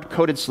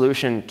hard-coded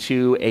solution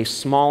to a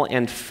small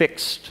and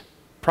fixed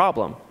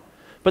problem.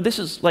 But this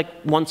is like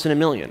once in a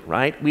million,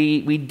 right?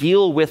 We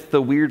deal with the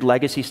weird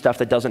legacy stuff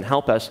that doesn't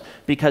help us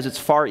because it's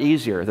far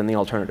easier than the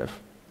alternative.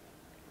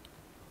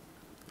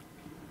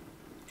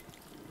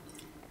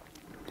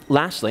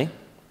 Lastly,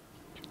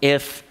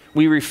 if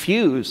we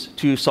refuse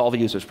to solve a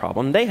user's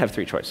problem, they have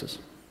three choices.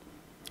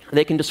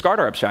 They can discard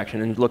our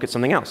abstraction and look at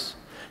something else.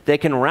 They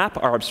can wrap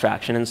our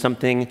abstraction in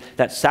something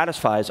that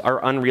satisfies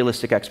our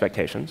unrealistic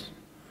expectations.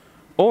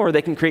 Or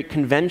they can create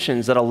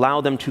conventions that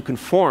allow them to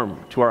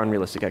conform to our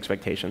unrealistic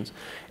expectations.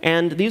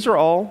 And these are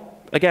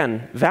all,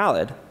 again,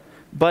 valid.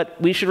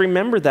 But we should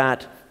remember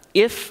that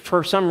if,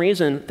 for some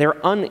reason, they're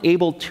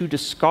unable to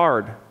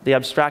discard the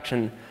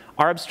abstraction,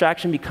 our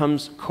abstraction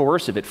becomes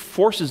coercive. It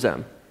forces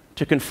them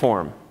to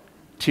conform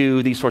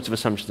to these sorts of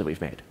assumptions that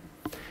we've made.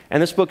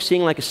 And this book,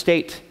 Seeing Like a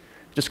State,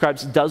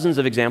 describes dozens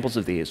of examples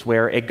of these,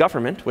 where a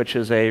government, which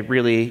is a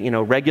really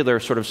regular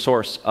sort of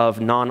source of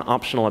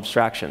non-optional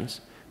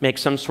abstractions, makes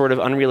some sort of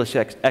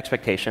unrealistic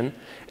expectation,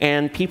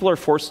 and people are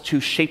forced to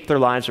shape their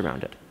lives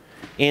around it.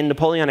 In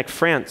Napoleonic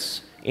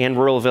France, in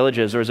rural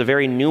villages, there was a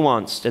very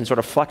nuanced and sort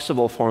of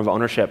flexible form of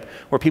ownership,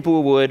 where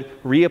people would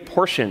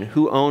reapportion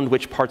who owned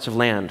which parts of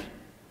land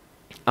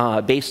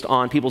based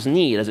on people's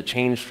need as it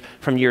changed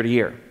from year to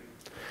year.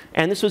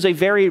 And this was a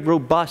very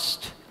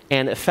robust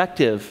and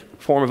effective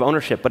form of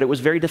ownership, but it was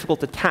very difficult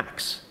to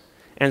tax.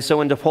 And so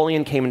when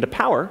Napoleon came into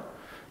power,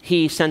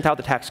 he sent out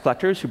the tax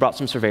collectors who brought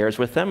some surveyors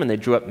with them, and they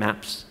drew up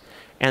maps.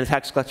 And the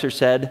tax collectors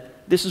said,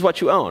 this is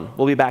what you own.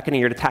 We'll be back in a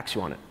year to tax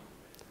you on it.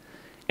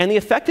 And the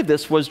effect of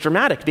this was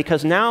dramatic,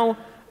 because now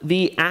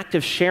the act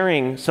of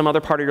sharing some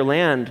other part of your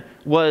land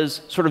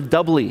was sort of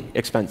doubly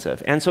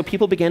expensive. And so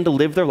people began to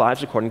live their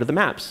lives according to the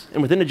maps.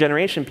 And within a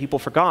generation, people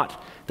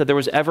forgot that there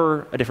was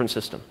ever a different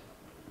system.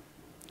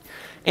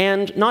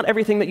 And not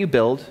everything that you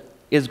build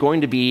is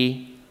going to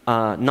be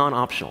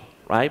non-optional,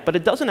 right? But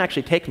it doesn't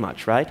actually take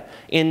much, right?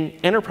 In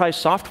enterprise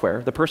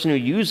software, the person who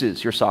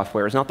uses your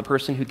software is not the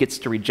person who gets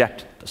to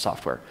reject the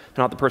software.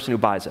 They're not the person who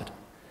buys it.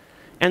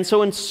 And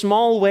so in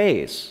small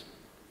ways,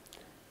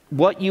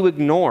 what you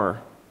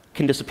ignore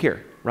can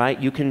disappear, right?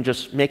 You can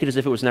just make it as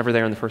if it was never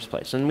there in the first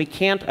place. And we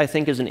can't, I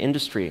think, as an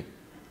industry,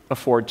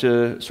 afford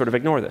to sort of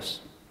ignore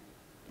this.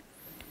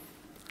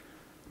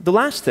 The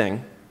last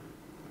thing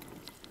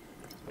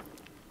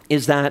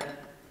is that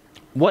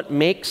what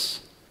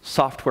makes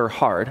software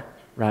hard,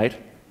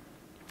 right,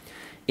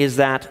 is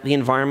that the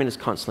environment is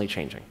constantly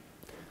changing.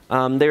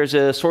 There's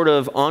a sort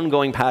of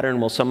ongoing pattern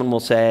where someone will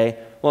say,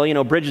 well, you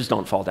know, bridges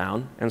don't fall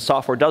down, and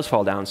software does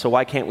fall down, so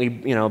why can't we,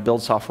 you know,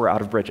 build software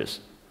out of bridges?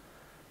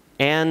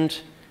 And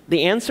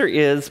the answer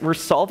is we're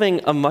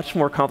solving a much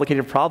more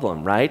complicated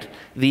problem, right?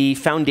 The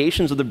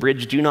foundations of the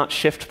bridge do not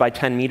shift by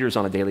 10 meters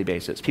on a daily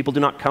basis. People do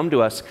not come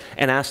to us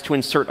and ask to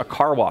insert a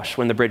car wash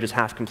when the bridge is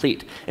half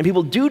complete. And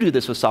people do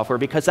this with software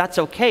because that's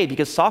okay,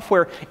 because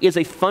software is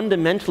a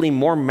fundamentally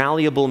more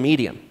malleable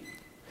medium.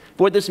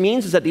 But what this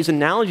means is that these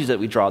analogies that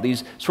we draw,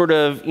 these sort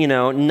of, you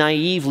know,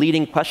 naive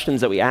leading questions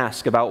that we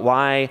ask about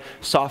why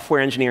software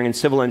engineering and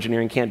civil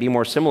engineering can't be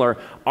more similar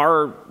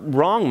are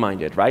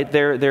wrong-minded, right?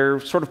 They're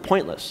sort of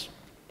pointless.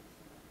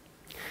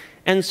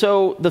 And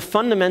so the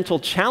fundamental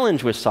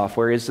challenge with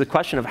software is the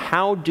question of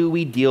how do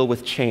we deal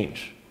with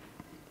change?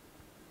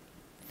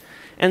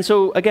 And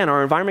so, again,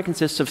 our environment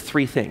consists of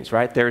three things,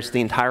 right? There's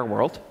the entire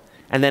world.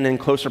 And then in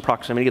closer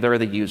proximity, there are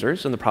the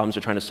users and the problems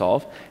they're trying to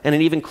solve. And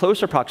in even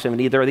closer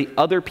proximity, there are the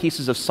other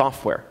pieces of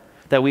software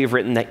that we have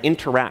written that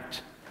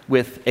interact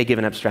with a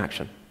given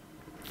abstraction.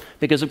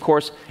 Because, of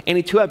course,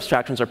 any two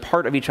abstractions are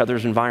part of each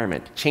other's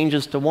environment.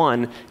 Changes to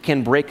one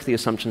can break the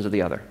assumptions of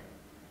the other.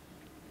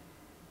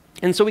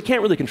 And so we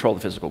can't really control the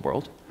physical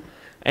world.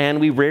 And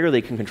we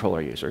rarely can control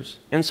our users.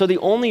 And so the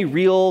only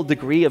real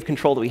degree of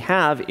control that we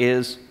have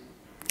is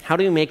how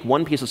do we make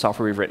one piece of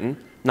software we've written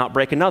not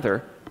break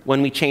another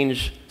when we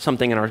change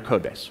something in our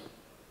code base.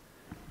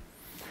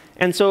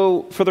 And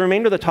so for the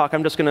remainder of the talk,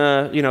 I'm just going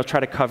to, you know, try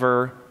to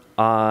cover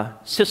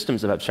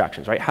systems of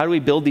abstractions, right? How do we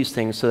build these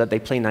things so that they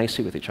play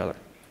nicely with each other?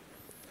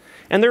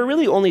 And there are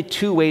really only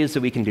two ways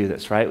that we can do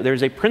this, right?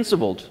 There's a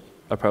principled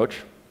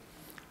approach,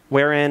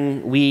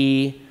 wherein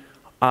we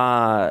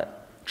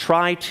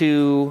try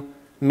to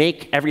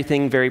make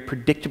everything very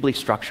predictably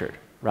structured,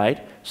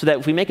 right? So that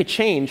if we make a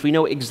change, we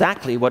know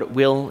exactly what it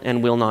will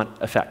and will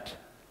not affect.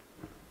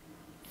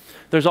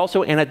 There's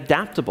also an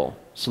adaptable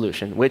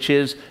solution, which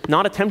is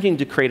not attempting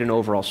to create an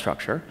overall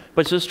structure,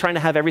 but just trying to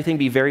have everything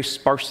be very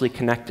sparsely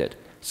connected,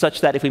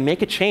 such that if we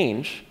make a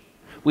change,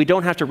 we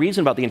don't have to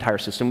reason about the entire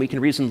system. We can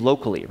reason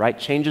locally, right?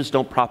 Changes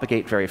don't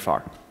propagate very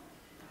far.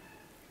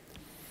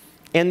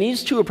 And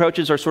these two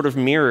approaches are sort of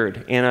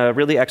mirrored in a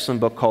really excellent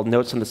book called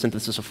Notes on the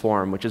Synthesis of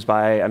Form, which is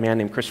by a man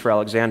named Christopher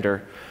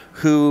Alexander,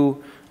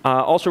 who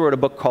also wrote a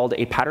book called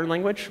A Pattern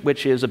Language,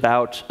 which is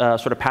about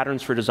sort of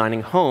patterns for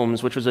designing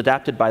homes, which was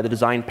adapted by the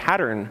design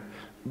pattern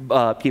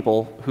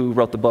people who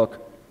wrote the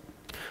book,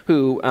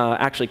 who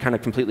actually kind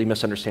of completely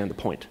misunderstand the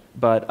point.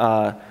 But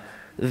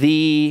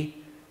the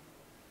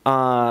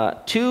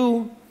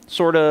two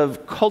sort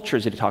of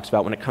cultures that he talks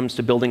about when it comes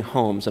to building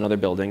homes and other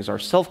buildings are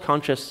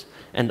self-conscious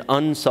and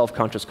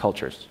unself-conscious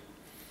cultures.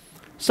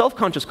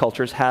 Self-conscious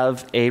cultures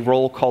have a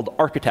role called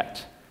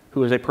architect,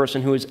 who is a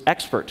person who is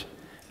expert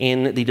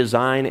in the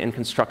design and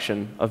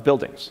construction of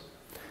buildings.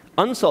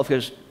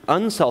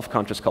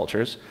 Unself-conscious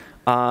cultures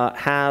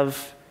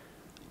have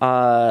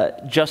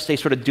just a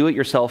sort of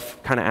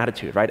do-it-yourself kind of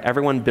attitude, right?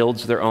 Everyone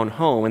builds their own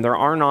home, and there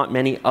are not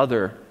many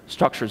other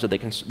structures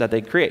that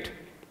they create.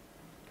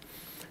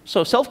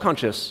 So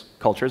self-conscious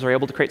cultures are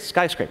able to create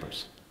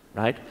skyscrapers,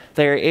 right?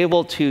 They are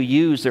able to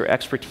use their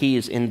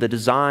expertise in the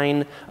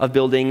design of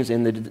buildings,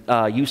 in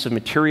the use of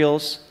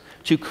materials,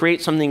 to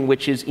create something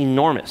which is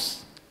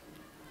enormous.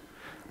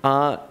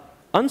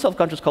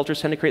 Unself-conscious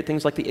cultures tend to create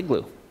things like the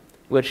igloo,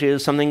 which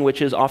is something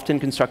which is often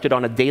constructed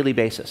on a daily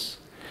basis.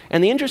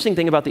 And the interesting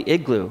thing about the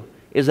igloo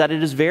is that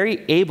it is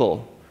very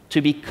able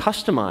to be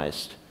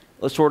customized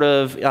sort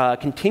of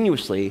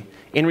continuously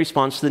in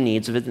response to the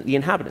needs of the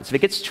inhabitants. If it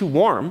gets too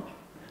warm,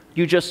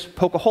 you just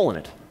poke a hole in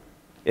it.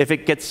 If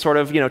it gets sort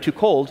of too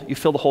cold, you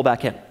fill the hole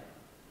back in.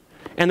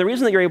 And the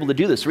reason that you're able to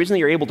do this, the reason that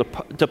you're able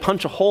to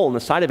punch a hole in the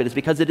side of it is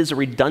because it is a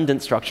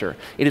redundant structure.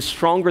 It is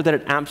stronger than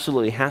it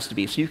absolutely has to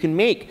be. So you can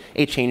make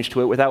a change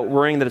to it without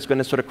worrying that it's going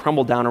to sort of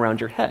crumble down around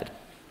your head.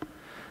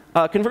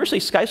 Conversely,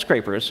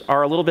 skyscrapers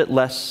are a little bit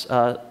less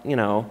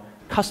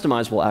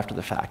customizable after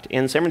the fact.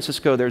 In San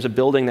Francisco, there's a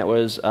building that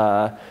was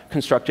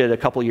constructed a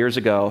couple years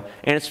ago,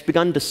 and it's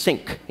begun to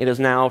sink. It is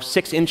now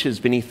 6 inches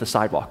beneath the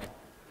sidewalk.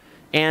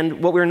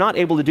 And what we're not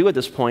able to do at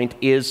this point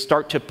is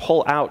start to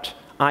pull out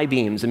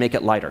I-beams and make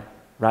it lighter,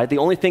 right? The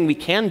only thing we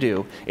can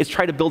do is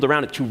try to build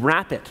around it, to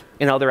wrap it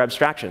in other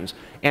abstractions.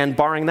 And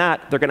barring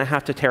that, they're going to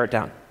have to tear it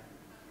down.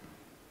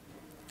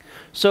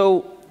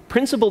 So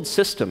principled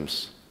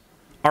systems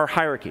are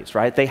hierarchies,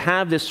 right? They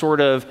have this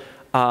sort of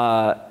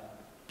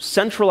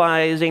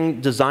centralizing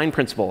design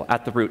principle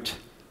at the root.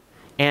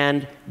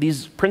 And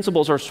these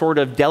principles are sort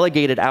of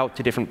delegated out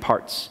to different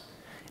parts.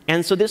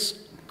 And so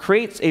this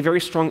creates a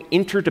very strong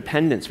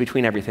interdependence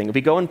between everything. If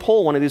we go and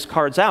pull one of these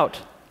cards out,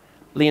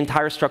 the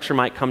entire structure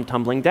might come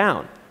tumbling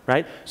down,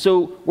 right?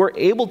 So we're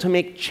able to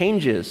make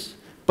changes,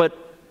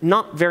 but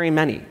not very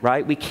many,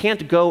 right? We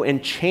can't go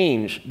and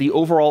change the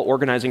overall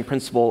organizing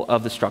principle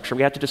of the structure.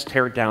 We have to just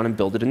tear it down and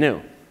build it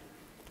anew.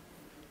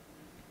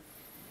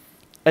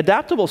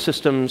 Adaptable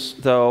systems,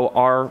 though,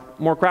 are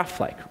more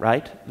graph-like,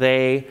 right?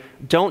 They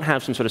don't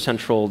have some sort of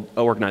central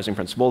organizing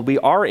principle. We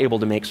are able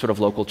to make sort of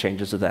local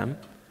changes to them.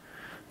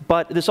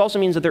 But this also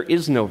means that there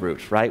is no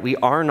root, right? We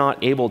are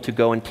not able to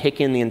go and take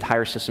in the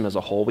entire system as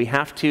a whole. We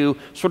have to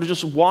sort of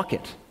just walk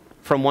it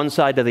from one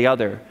side to the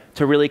other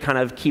to really kind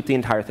of keep the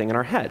entire thing in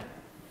our head.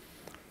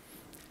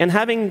 And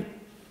having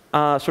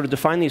sort of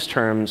defined these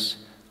terms,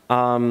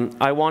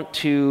 I want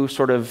to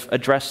sort of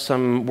address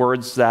some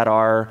words that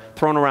are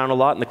thrown around a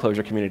lot in the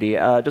Clojure community.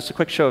 Just a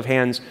quick show of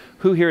hands.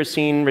 Who here has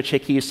seen Rich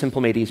Hickey's Simple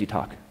Made Easy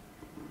talk?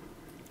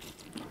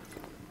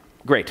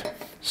 Great.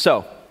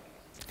 So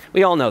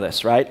we all know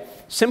this, right?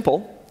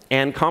 Simple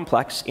and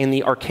complex in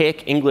the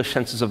archaic English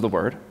senses of the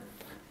word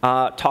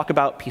talk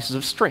about pieces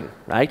of string,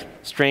 right?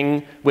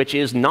 String which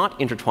is not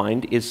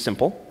intertwined is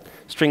simple.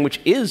 String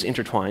which is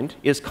intertwined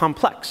is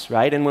complex,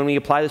 right? And when we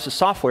apply this to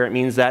software, it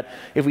means that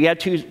if we had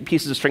two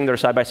pieces of string that are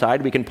side by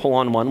side, we can pull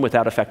on one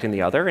without affecting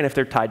the other, and if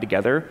they're tied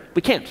together,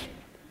 we can't.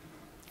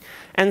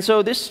 And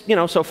so this,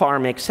 so far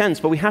makes sense,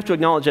 but we have to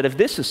acknowledge that if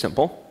this is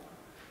simple,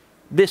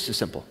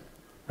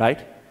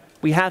 right?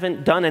 We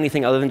haven't done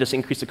anything other than just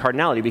increase the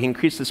cardinality. We can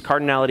increase this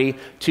cardinality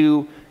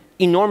to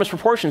enormous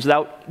proportions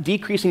without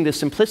decreasing the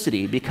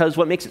simplicity, because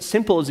what makes it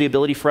simple is the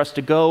ability for us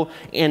to go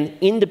and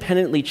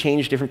independently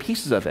change different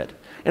pieces of it.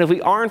 And if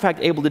we are, in fact,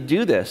 able to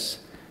do this,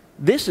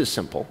 this is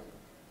simple,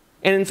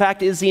 and in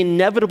fact is the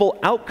inevitable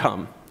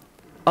outcome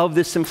of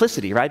this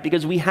simplicity, right?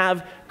 Because we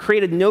have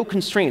created no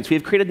constraints. We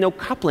have created no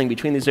coupling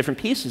between these different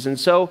pieces, and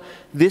so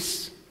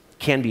this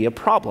can be a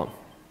problem,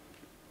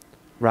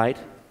 right?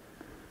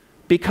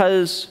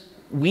 Because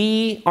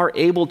we are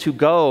able to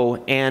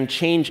go and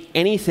change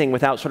anything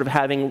without sort of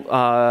having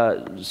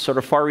sort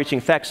of far-reaching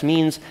effects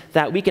means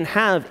that we can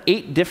have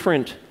 8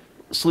 different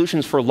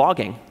solutions for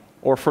logging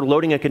or for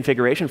loading a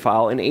configuration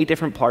file in 8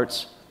 different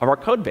parts of our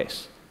code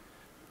base.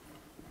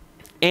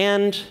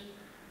 And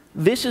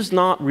this is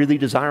not really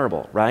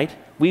desirable, right?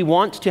 We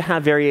want to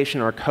have variation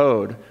in our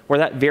code where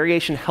that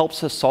variation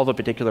helps us solve a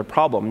particular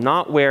problem,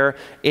 not where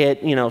it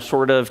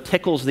sort of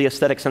tickles the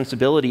aesthetic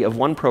sensibility of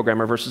one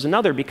programmer versus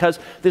another, because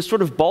this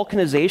sort of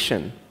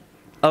balkanization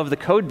of the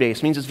code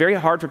base means it's very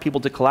hard for people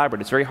to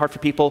collaborate. It's very hard for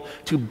people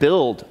to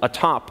build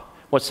atop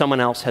what someone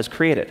else has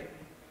created.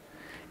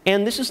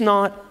 And this is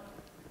not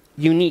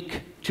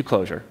unique to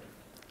Clojure.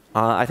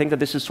 I think that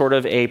this is sort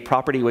of a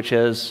property which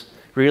has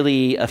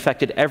really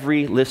affected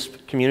every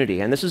Lisp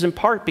community. And this is in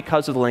part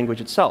because of the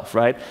language itself,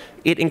 right?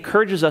 It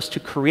encourages us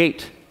to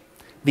create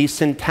these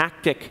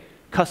syntactic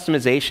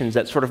customizations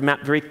that sort of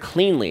map very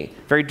cleanly,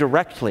 very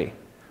directly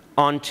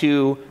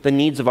onto the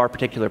needs of our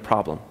particular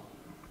problem.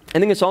 I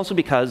think it's also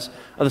because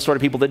of the sort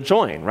of people that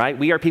join, right?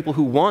 We are people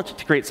who want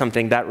to create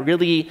something that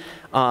really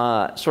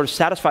sort of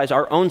satisfies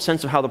our own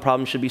sense of how the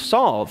problem should be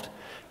solved.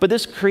 But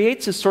this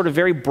creates this sort of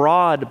very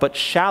broad but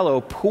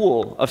shallow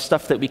pool of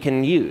stuff that we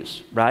can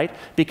use, right?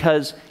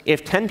 Because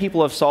if 10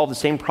 people have solved the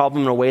same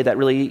problem in a way that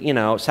really,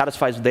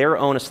 satisfies their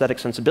own aesthetic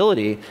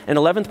sensibility, an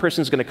 11th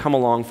person is going to come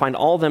along, find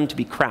all of them to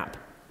be crap,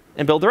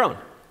 and build their own.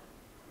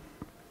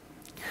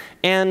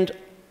 And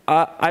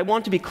I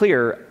want to be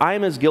clear,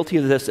 I'm as guilty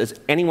of this as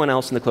anyone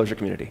else in the Clojure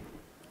community.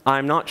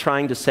 I'm not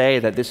trying to say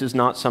that this is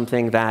not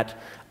something that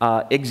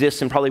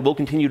exists and probably will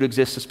continue to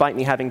exist despite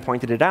me having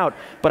pointed it out,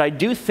 but I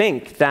do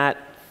think that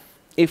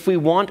if we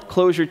want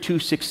Clojure to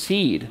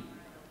succeed,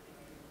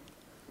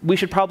 we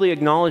should probably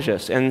acknowledge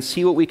this and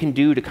see what we can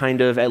do to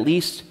kind of at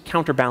least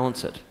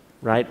counterbalance it,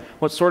 right?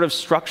 What sort of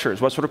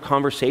structures, what sort of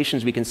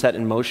conversations we can set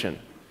in motion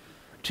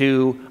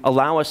to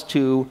allow us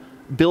to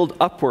build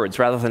upwards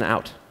rather than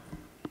out.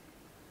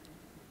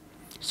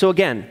 So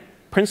again,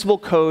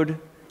 principled code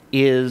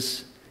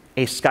is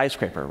a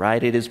skyscraper,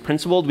 right? It is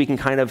principled. We can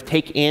kind of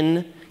take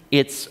in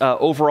its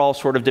overall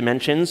sort of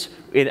dimensions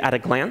at a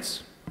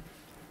glance.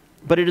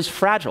 But it is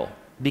fragile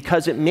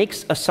because it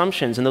makes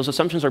assumptions, and those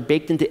assumptions are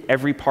baked into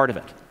every part of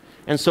it.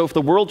 And so if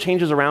the world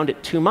changes around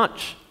it too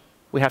much,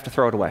 we have to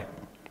throw it away.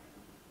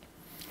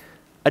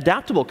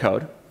 Adaptable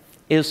code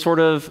is sort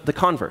of the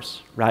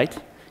converse, right?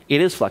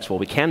 It is flexible.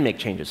 We can make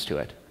changes to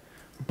it.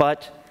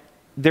 But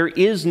there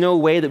is no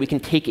way that we can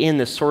take in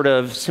this sort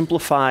of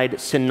simplified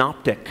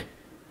synoptic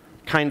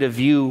kind of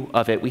view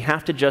of it. We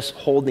have to just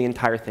hold the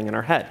entire thing in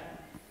our head.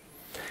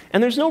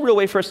 And there's no real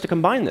way for us to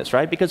combine this,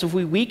 right? Because if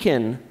we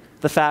weaken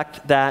the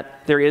fact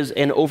that there is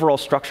an overall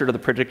structure to the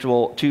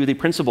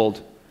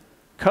principled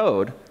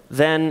code,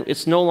 then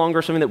it's no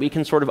longer something that we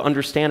can sort of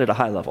understand at a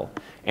high level.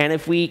 And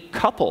if we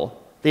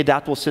couple the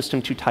adaptable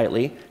system too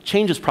tightly,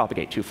 changes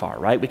propagate too far,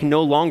 right? We can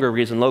no longer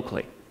reason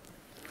locally.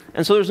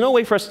 And so there's no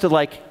way for us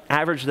to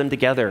average them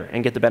together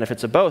and get the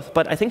benefits of both,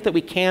 but I think that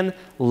we can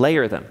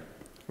layer them,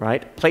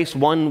 right? Place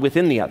one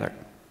within the other.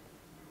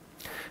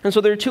 And so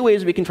there are 2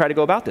 ways we can try to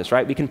go about this,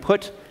 right? We can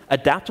put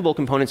adaptable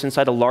components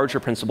inside a larger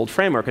principled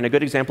framework, and a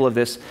good example of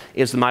this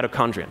is the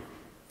mitochondrion.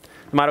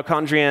 The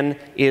mitochondrion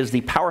is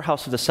the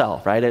powerhouse of the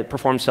cell, right? It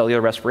performs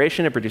cellular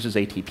respiration. It produces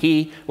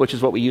ATP, which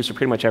is what we use for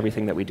pretty much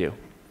everything that we do.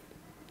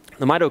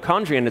 The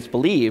mitochondrion, it's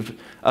believed,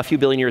 a few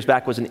billion years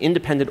back was an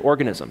independent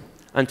organism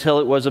until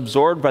it was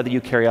absorbed by the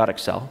eukaryotic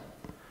cell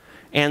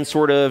and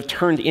sort of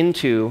turned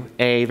into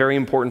a very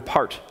important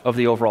part of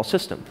the overall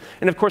system.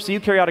 And of course, the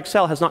eukaryotic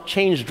cell has not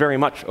changed very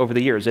much over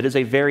the years. It is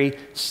a very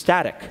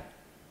static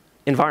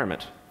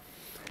environment.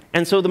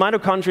 And so the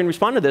mitochondrion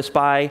responded to this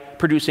by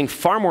producing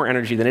far more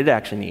energy than it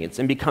actually needs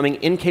and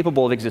becoming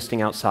incapable of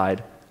existing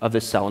outside of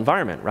this cell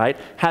environment, right?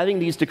 Having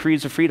these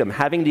degrees of freedom,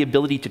 having the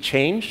ability to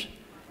change,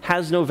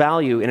 has no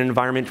value in an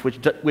environment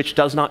which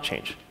does not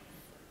change.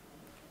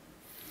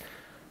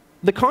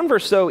 The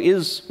converse, though,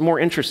 is more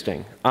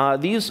interesting.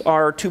 These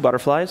are two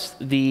butterflies,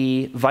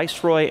 the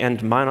viceroy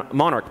and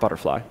monarch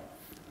butterfly.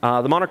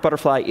 The monarch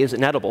butterfly is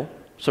inedible,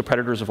 so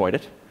predators avoid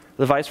it.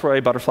 The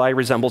viceroy butterfly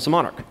resembles the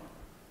monarch,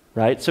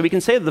 right? So we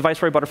can say that the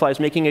viceroy butterfly is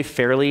making a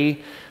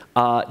fairly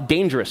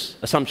dangerous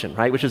assumption,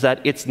 right? Which is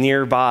that it's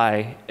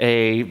nearby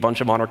a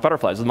bunch of monarch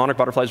butterflies. If the monarch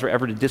butterflies were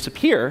ever to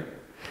disappear,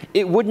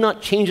 it would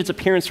not change its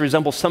appearance to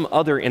resemble some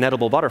other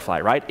inedible butterfly,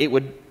 right? It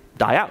would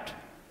die out.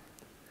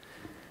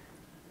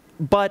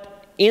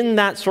 But in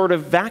that sort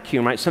of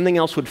vacuum, right, something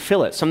else would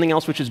fill it, something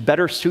else which is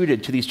better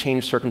suited to these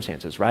changed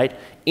circumstances, right?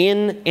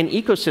 In an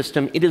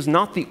ecosystem, it is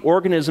not the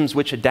organisms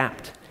which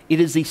adapt. It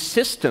is the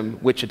system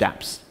which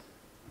adapts.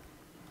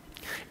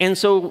 And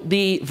so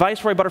the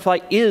viceroy butterfly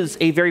is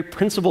a very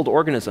principled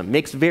organism,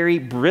 makes very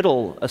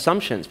brittle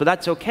assumptions, but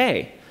that's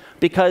okay,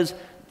 because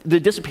the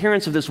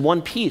disappearance of this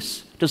one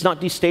piece does not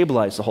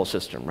destabilize the whole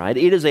system, right?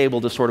 It is able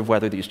to sort of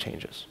weather these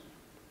changes.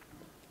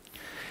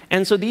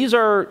 And so these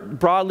are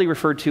broadly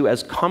referred to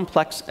as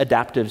complex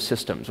adaptive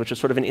systems, which is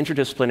sort of an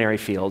interdisciplinary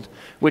field,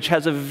 which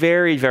has a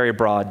very, very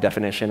broad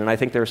definition. And I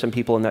think there are some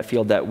people in that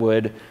field that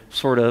would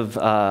sort of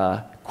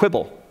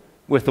quibble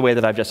with the way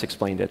that I've just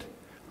explained it.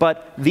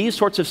 But these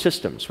sorts of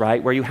systems,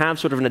 right, where you have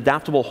sort of an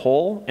adaptable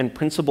whole and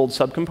principled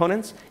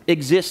subcomponents,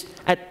 exist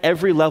at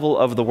every level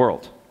of the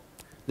world.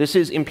 This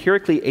is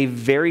empirically a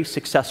very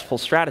successful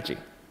strategy.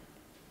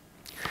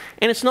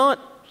 And it's not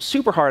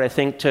super hard, I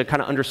think, to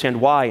kind of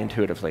understand why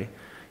intuitively.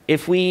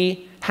 If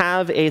we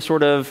have a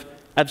sort of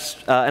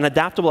an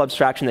adaptable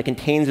abstraction that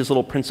contains these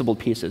little principled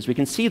pieces, we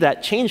can see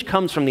that change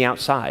comes from the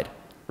outside,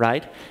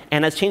 right?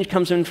 And as change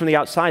comes in from the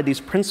outside, these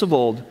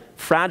principled,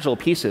 fragile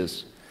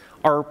pieces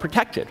are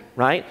protected,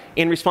 right?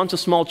 In response to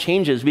small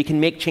changes, we can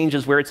make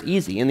changes where it's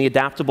easy in the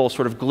adaptable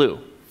sort of glue.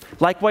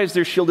 Likewise,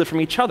 they're shielded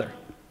from each other.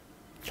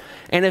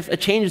 And if a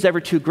change is ever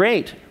too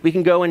great, we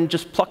can go and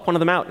just pluck one of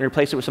them out and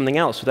replace it with something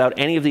else without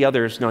any of the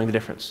others knowing the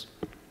difference.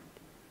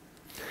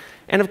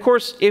 And of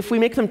course, if we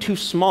make them too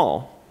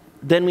small,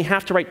 then we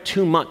have to write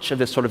too much of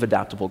this sort of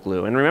adaptable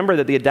glue. And remember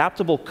that the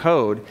adaptable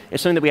code is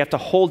something that we have to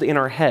hold in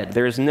our head.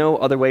 There is no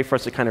other way for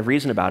us to kind of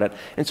reason about it.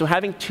 And so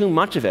having too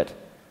much of it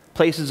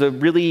places a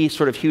really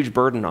sort of huge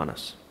burden on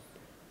us.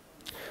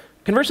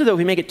 Conversely, though, if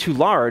we make it too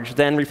large,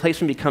 then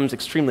replacement becomes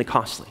extremely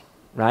costly,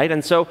 right?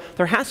 And so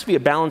there has to be a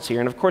balance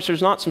here. And of course,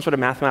 there's not some sort of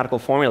mathematical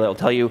formula that will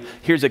tell you,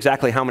 here's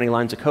exactly how many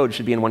lines of code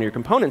should be in one of your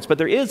components. But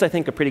there is, I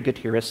think, a pretty good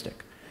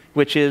heuristic,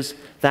 which is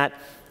that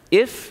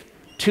if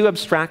two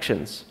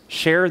abstractions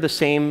share the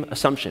same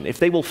assumption, if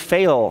they will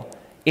fail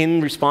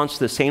in response to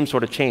the same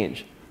sort of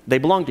change, they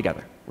belong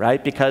together,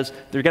 right? Because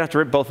they're going to have to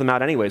rip both of them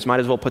out anyways. Might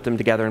as well put them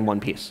together in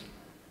one piece.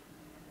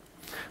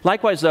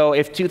 Likewise, though,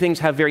 if two things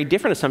have very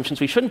different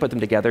assumptions, we shouldn't put them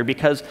together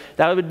because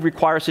that would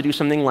require us to do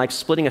something like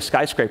splitting a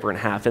skyscraper in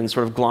half and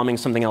sort of glomming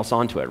something else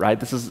onto it, right?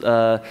 This is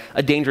a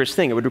dangerous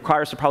thing. It would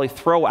require us to probably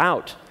throw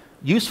out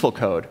useful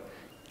code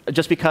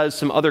just because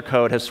some other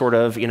code has sort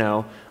of,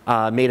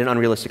 made an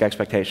unrealistic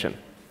expectation.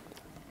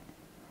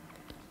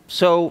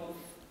 So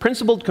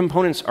principled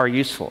components are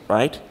useful,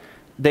 right?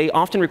 They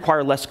often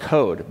require less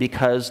code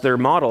because their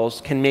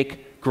models can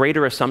make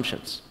greater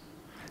assumptions.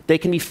 They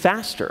can be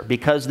faster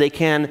because they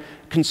can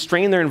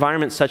constrain their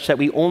environment such that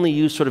we only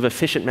use sort of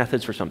efficient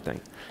methods for something.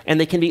 And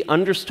they can be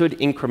understood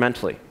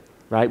incrementally,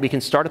 right? We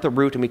can start at the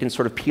root and we can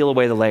sort of peel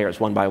away the layers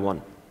one by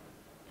one.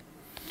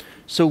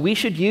 So we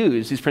should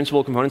use these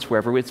principled components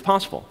wherever it's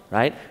possible,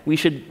 right? We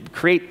should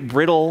create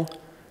brittle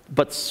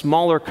but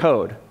smaller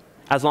code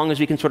as long as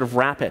we can sort of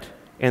wrap it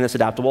in this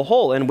adaptable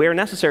whole. And where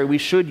necessary, we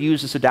should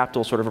use this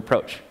adaptable sort of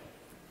approach.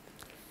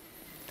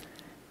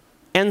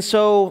 And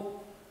so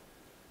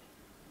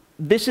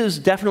this is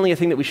definitely a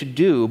thing that we should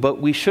do,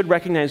 but we should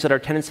recognize that our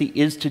tendency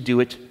is to do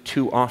it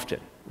too often,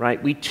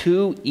 right? We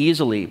too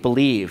easily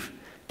believe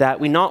that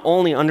we not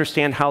only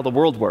understand how the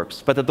world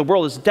works, but that the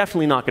world is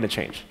definitely not going to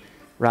change,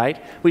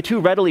 right? We too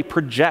readily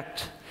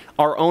project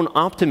our own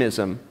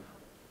optimism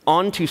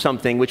onto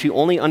something which we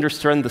only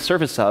understand the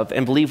surface of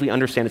and believe we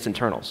understand its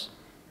internals.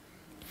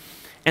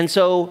 And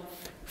so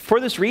for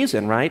this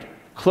reason, right,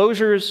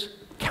 Clojure's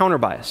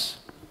counterbias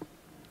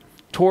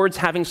towards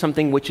having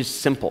something which is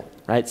simple,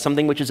 right,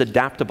 something which is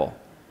adaptable,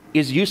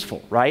 is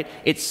useful, right?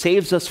 It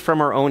saves us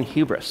from our own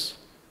hubris.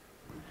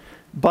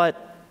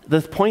 But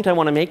the point I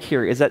want to make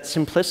here is that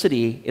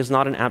simplicity is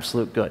not an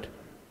absolute good,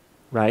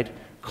 right?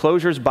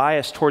 Closure's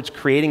bias towards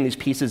creating these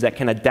pieces that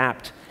can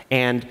adapt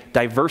and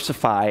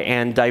diversify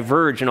and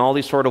diverge in all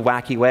these sort of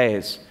wacky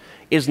ways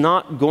is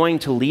not going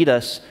to lead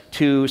us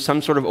to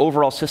some sort of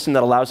overall system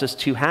that allows us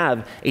to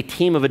have a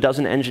team of a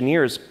dozen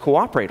engineers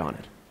cooperate on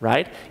it,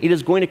 right? It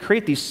is going to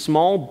create these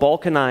small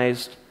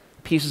balkanized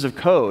pieces of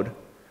code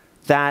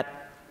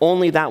that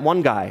only that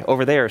one guy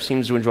over there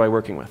seems to enjoy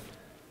working with.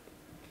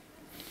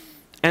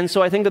 And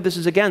so I think that this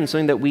is, again,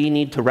 something that we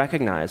need to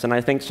recognize, and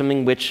I think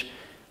something which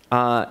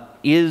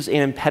is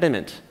an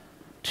impediment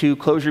to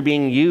Clojure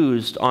being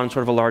used on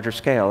sort of a larger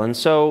scale. And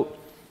so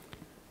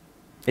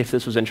if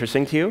this was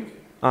interesting to you,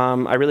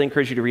 I really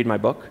encourage you to read my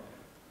book.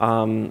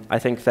 I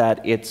think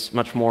that it's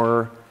much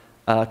more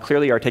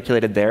clearly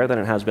articulated there than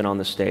it has been on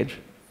this stage.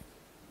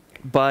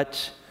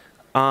 But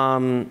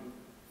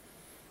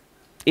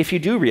if you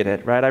do read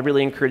it, right, I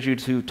really encourage you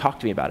to talk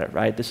to me about it,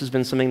 right? This has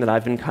been something that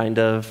I've been kind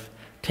of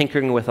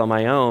tinkering with on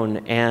my own,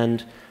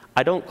 and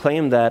I don't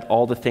claim that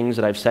all the things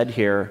that I've said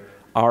here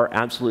are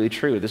absolutely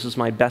true. This is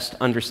my best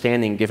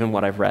understanding given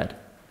what I've read.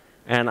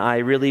 And I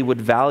really would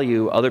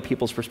value other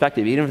people's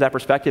perspective, even if that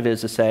perspective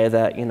is to say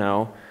that, you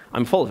know,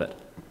 I'm full of it.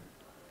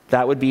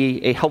 That would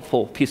be a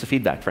helpful piece of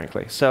feedback,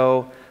 frankly.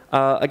 So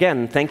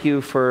again, thank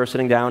you for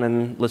sitting down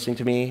and listening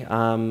to me.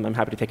 I'm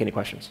happy to take any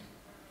questions.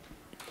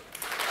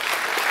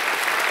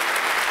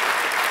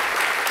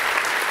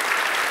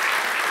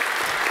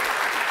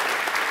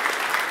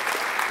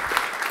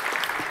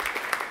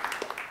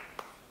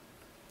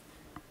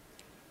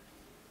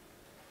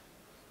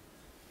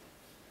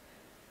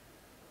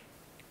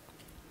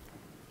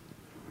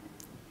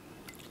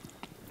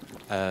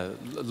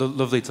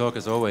 Lovely talk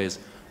as always.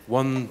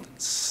 One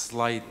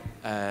slight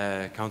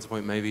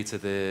counterpoint maybe to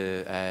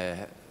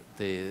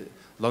the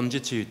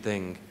longitude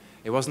thing.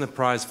 It wasn't a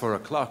prize for a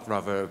clock,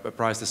 rather a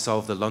prize to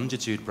solve the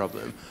longitude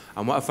problem.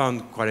 And what I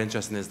found quite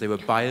interesting is they were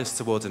biased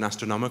towards an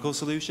astronomical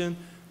solution,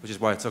 which is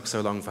why it took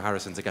so long for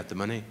Harrison to get the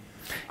money.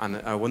 And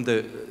I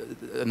wonder,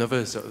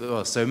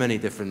 so many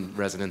different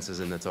resonances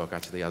in the talk,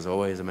 actually, as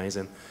always,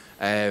 amazing.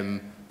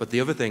 But the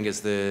other thing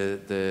is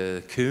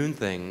the Kuhn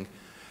thing.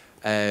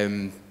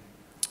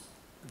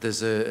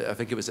 There's I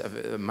think it was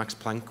a Max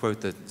Planck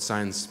quote that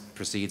science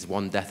proceeds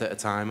one death at a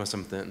time or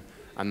something.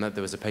 And that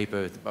there was a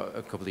paper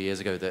a couple of years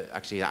ago that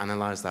actually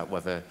analyzed that,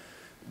 whether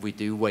we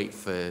do wait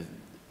for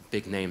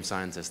big name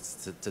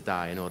scientists to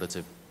die in order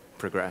to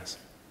progress.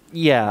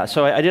 Yeah,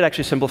 so I did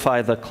actually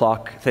simplify the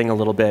clock thing a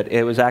little bit.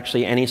 It was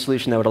actually any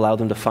solution that would allow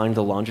them to find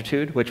the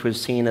longitude, which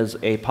was seen as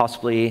a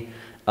possibly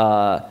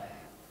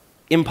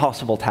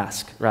impossible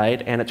task,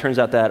 right? And it turns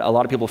out that a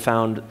lot of people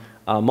found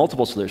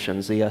multiple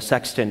solutions, the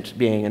sextant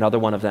being another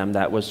one of them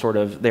that was sort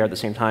of there at the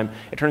same time.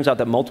 It turns out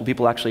that multiple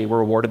people actually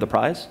were awarded the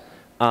prize.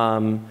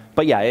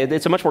 But yeah,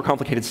 it's a much more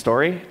complicated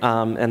story,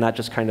 and that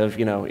just kind of,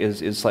 you know,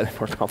 is slightly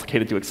more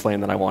complicated to explain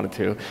than I wanted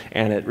to,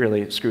 and it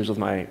really screws with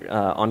my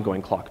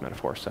ongoing clock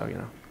metaphor, so, you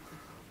know.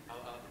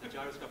 The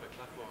gyroscopic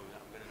platform,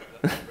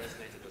 that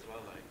resonated as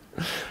well,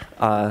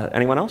 like.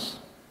 Anyone else?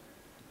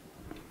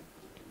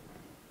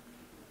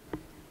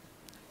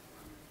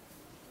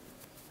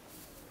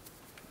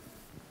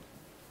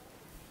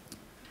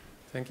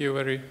 Thank you,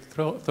 very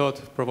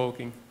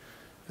thought-provoking,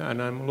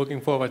 and I'm looking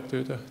forward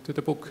to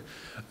the book.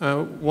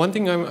 One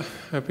thing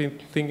I've been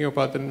thinking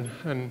about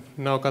and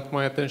now got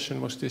my attention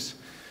was this,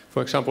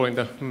 for example, in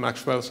the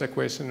Maxwell's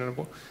equation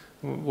and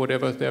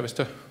whatever there was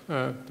the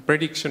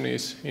prediction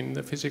is in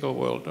the physical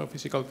world or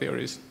physical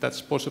theories,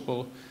 that's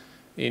possible.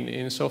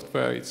 In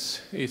software,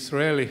 it's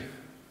rarely,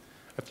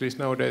 at least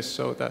nowadays,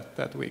 so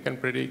that we can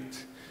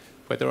predict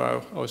whether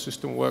our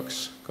system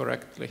works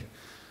correctly.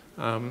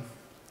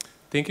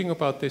 Thinking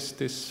about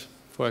this,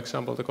 for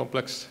example, the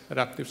complex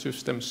adaptive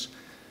systems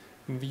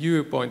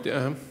viewpoint,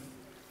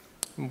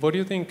 what do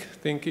you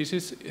think is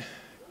this,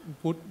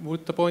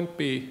 would the point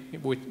be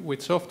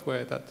with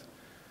software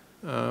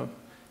that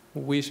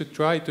we should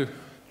try to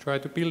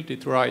build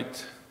it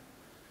right,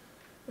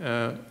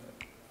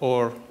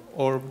 or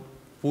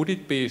would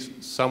it be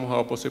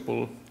somehow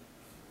possible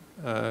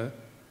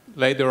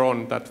later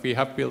on that we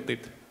have built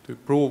it to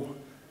prove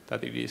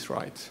that it is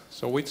right?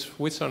 So which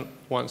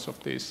ones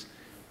of these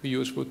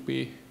views would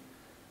be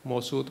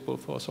more suitable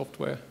for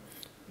software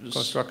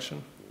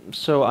construction?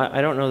 So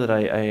I don't know that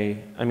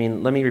I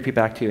mean, let me repeat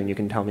back to you and you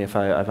can tell me if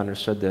I've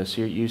understood this.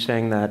 You're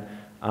saying that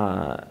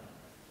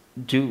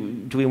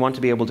do we want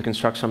to be able to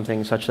construct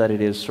something such that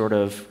it is sort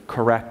of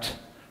correct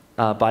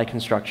by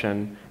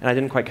construction? And I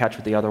didn't quite catch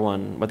what the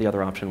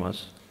other option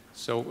was.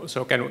 So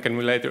can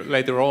we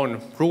later on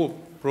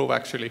prove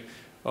actually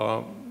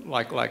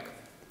like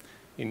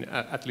in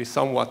at least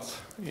somewhat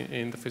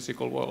in the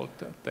physical world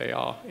that they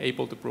are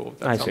able to prove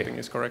that something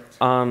is correct?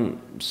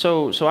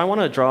 So I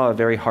want to draw a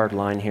very hard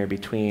line here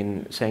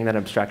between saying that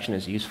abstraction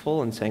is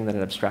useful and saying that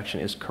an abstraction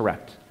is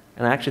correct.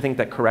 And I actually think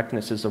that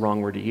correctness is the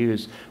wrong word to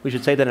use. We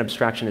should say that an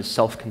abstraction is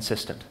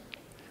self-consistent.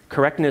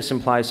 Correctness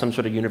implies some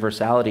sort of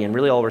universality, and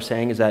really all we're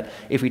saying is that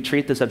if we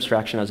treat this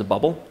abstraction as a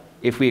bubble,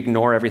 if we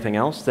ignore everything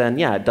else, then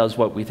yeah, it does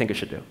what we think it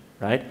should do,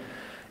 right?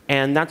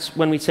 And that's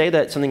when we say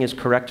that something is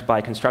correct by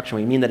construction,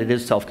 we mean that it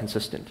is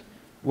self-consistent.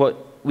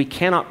 what we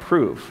cannot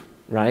prove,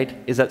 right,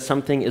 is that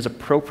something is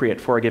appropriate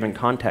for a given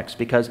context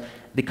because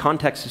the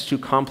context is too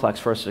complex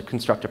for us to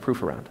construct a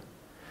proof around.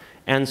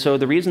 And so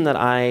the reason that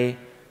I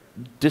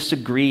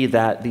disagree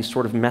that these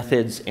sort of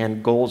methods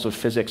and goals of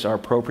physics are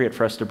appropriate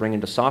for us to bring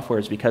into software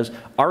is because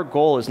our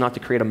goal is not to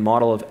create a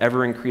model of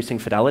ever-increasing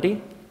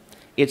fidelity.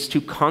 It's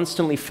to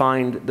constantly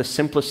find the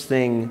simplest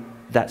thing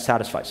that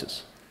satisfies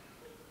us.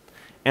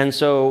 And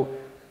so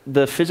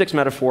the physics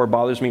metaphor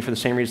bothers me for the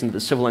same reason that the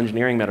civil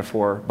engineering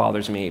metaphor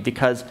bothers me,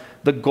 because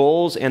the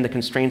goals and the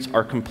constraints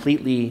are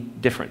completely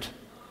different.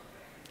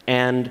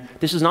 And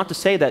this is not to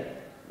say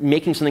that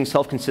making something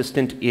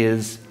self-consistent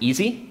is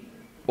easy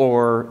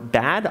or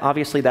bad.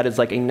 Obviously, that is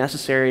like a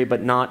necessary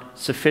but not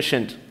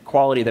sufficient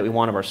quality that we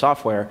want of our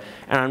software.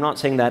 And I'm not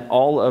saying that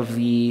all of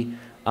the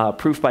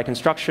proof by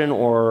construction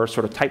or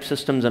sort of type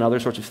systems and other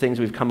sorts of things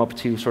we've come up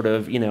to sort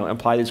of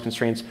apply these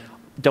constraints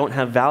don't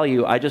have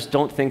value. I just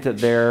don't think that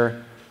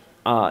they're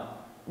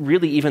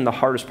really even the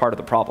hardest part of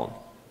the problem.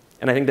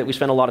 And I think that we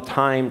spend a lot of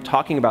time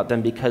talking about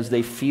them because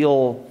they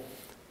feel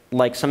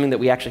like something that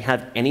we actually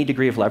have any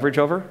degree of leverage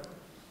over,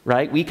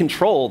 right? We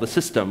control the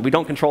system. We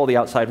don't control the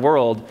outside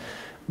world.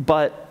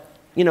 But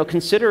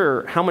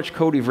consider how much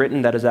code we've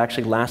written that has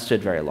actually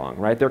lasted very long,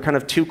 right? There are kind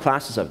of two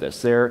classes of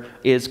this. There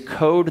is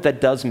code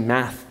that does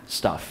math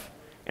stuff.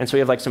 And so we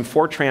have like some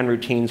Fortran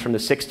routines from the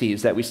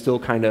 60s that we still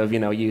kind of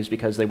use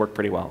because they work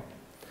pretty well.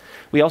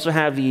 We also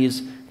have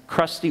these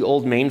crusty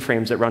old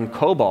mainframes that run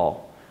COBOL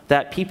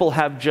that people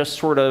have just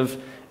sort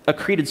of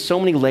accreted so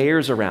many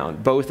layers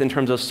around, both in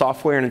terms of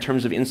software and in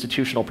terms of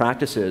institutional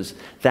practices,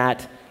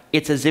 that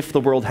it's as if the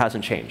world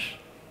hasn't changed,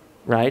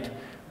 right?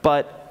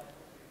 But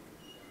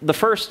the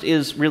first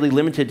is really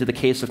limited to the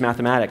case of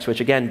mathematics,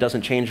 which again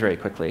doesn't change very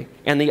quickly.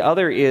 And the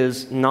other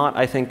is not,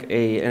 I think,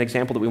 an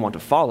example that we want to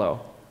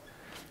follow.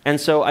 And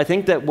so I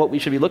think that what we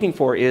should be looking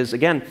for is,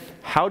 again,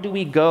 how do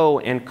we go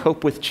and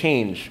cope with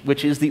change,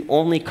 which is the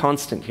only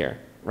constant here,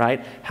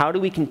 right? How do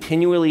we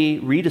continually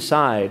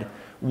redecide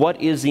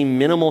what is the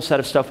minimal set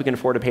of stuff we can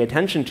afford to pay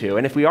attention to?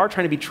 And if we are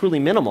trying to be truly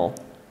minimal,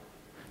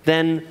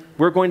 then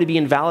we're going to be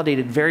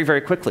invalidated very,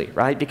 very quickly,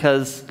 right?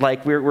 Because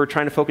we're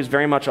trying to focus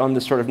very much on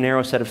this sort of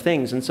narrow set of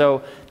things. And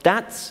so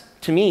that's,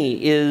 to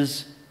me,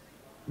 is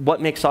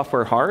what makes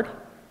software hard.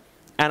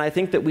 And I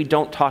think that we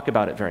don't talk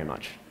about it very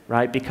much,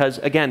 right? Because,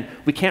 again,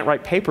 we can't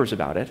write papers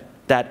about it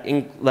that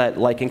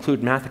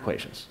include math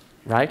equations,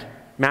 right?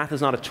 Math is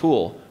not a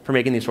tool for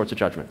making these sorts of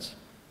judgments.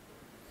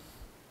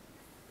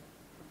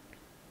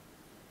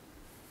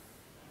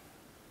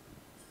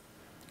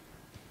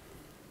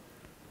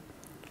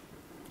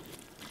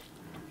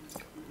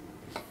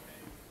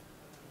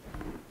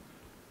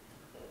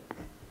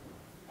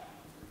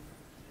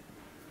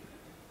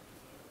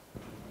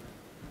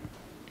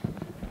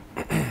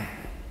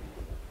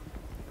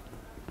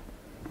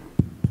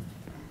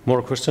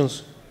 More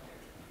questions?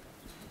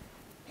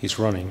 He's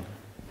running.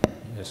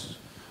 Yes.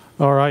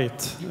 All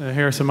right.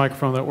 Here's a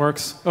microphone that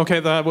works.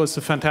 OK, that was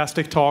a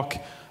fantastic talk.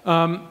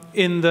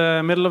 In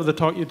the middle of the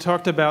talk, you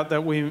talked about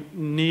that we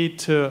need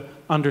to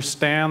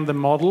understand the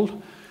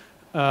model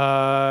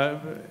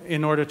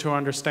in order to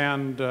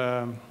understand.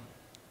 Let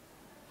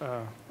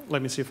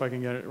me see if I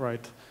can get it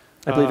right.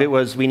 I believe it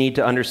was we need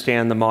to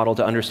understand the model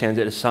to understand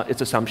its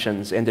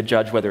assumptions and to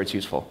judge whether it's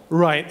useful.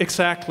 Right,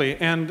 exactly.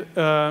 And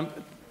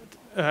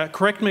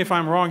correct me if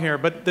I'm wrong here,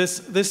 but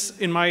this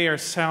in my ear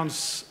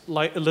sounds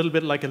like a little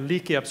bit like a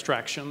leaky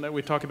abstraction that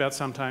we talk about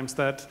sometimes,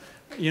 that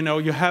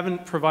you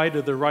haven't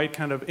provided the right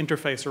kind of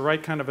interface or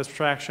right kind of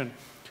abstraction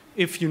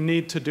if you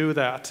need to do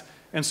that.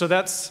 And so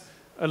that's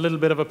a little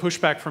bit of a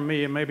pushback from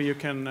me, and maybe you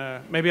can,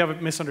 maybe I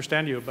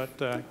misunderstand you,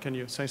 but can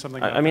you say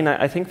something about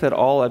that? I think that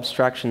all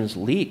abstractions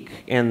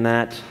leak in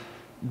that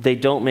they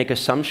don't make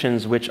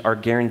assumptions which are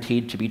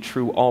guaranteed to be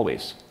true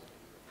always,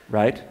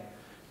 right?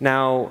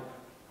 Now,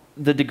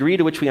 the degree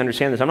to which we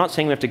understand this, I'm not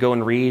saying we have to go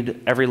and read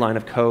every line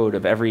of code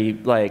of every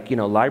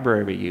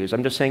library we use.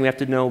 I'm just saying we have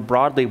to know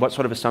broadly what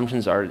sort of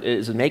assumptions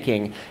is it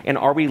making, and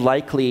are we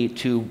likely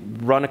to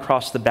run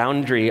across the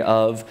boundary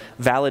of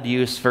valid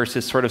use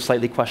versus sort of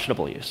slightly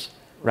questionable use,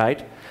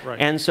 right? Right.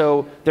 And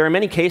so there are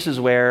many cases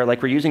where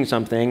we're using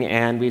something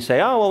and we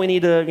say, oh, well, we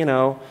need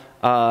to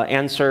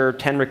answer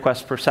 10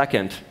 requests per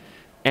second.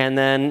 And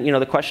then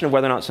the question of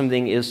whether or not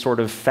something is sort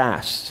of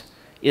fast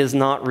is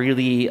not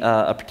really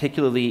a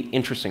particularly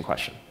interesting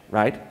question,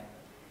 right?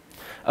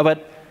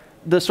 But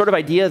the sort of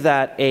idea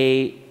that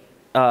a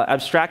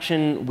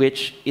abstraction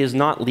which is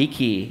not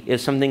leaky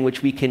is something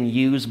which we can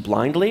use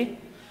blindly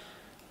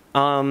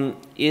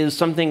is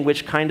something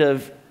which kind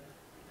of...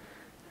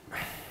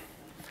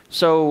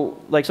 So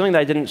something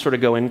that I didn't sort of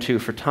go into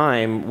for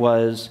time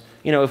was,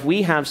 if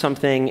we have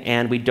something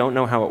and we don't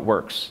know how it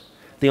works,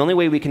 the only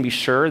way we can be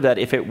sure that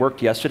if it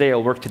worked yesterday,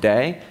 it'll work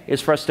today, is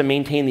for us to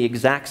maintain the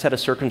exact set of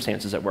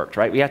circumstances it worked,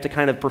 right? We have to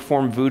kind of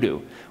perform voodoo.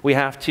 We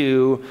have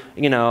to,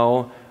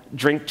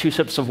 drink 2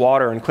 sips of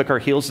water and click our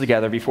heels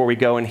together before we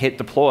go and hit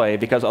deploy,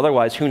 because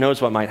otherwise, who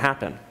knows what might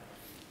happen.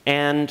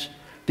 And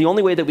the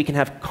only way that we can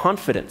have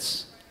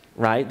confidence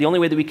right? The only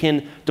way that we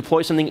can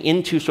deploy something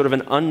into sort of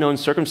an unknown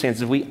circumstance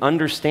is if we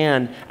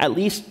understand, at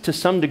least to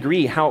some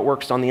degree, how it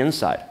works on the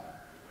inside.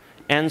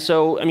 And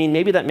so, I mean,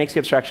 maybe that makes the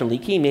abstraction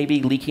leaky.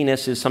 Maybe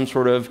leakiness is some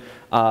sort of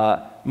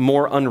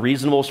more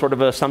unreasonable sort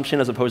of assumption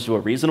as opposed to a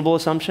reasonable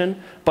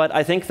assumption. But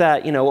I think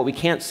that, you know, what we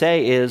can't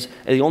say is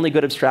the only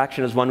good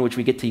abstraction is one which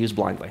we get to use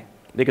blindly,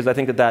 because I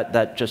think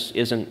that just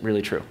isn't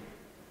really true.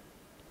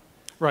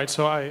 Right.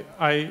 So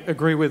I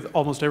agree with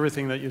almost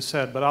everything that you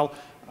said, but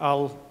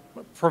I'll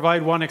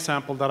provide one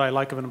example that I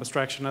like of an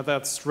abstraction, and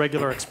that's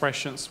regular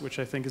expressions, which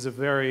I think is a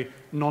very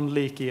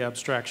non-leaky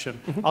abstraction.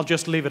 I'll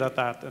just leave it at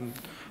that. And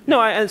no,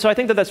 and so I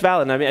think that that's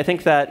valid. I mean, I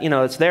think that, you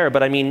know, it's there,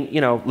 but I mean,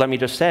 you know, let me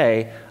just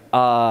say,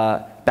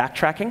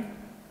 backtracking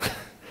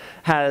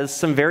has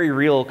some very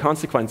real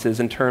consequences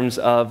in terms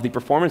of the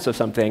performance of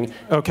something.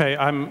 Okay,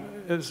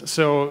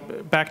 so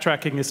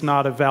backtracking is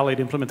not a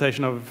valid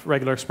implementation of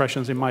regular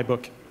expressions in my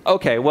book.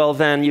 Okay, well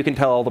then you can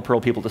tell all the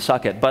Perl people to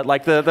suck it. But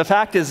like the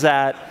fact is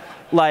that,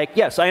 like,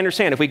 yes, I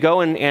understand. If we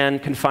go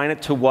and confine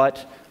it to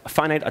what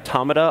finite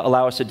automata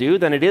allow us to do,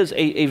 then it is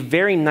a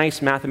very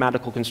nice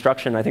mathematical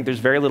construction. I think there's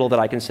very little that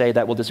I can say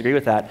that will disagree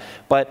with that.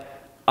 But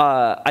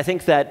I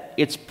think that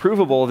it's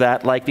provable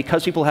that, like,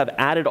 because people have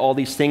added all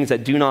these things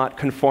that do not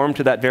conform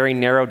to that very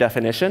narrow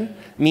definition,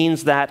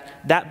 means that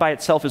that by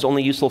itself is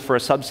only useful for a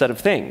subset of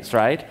things,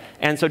 right?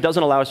 And so it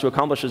doesn't allow us to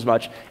accomplish as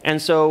much. And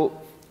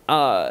so,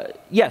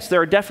 yes,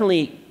 there are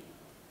definitely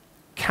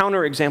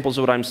counter examples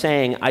of what I'm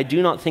saying. I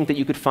do not think that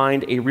you could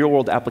find a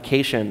real-world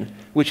application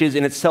which is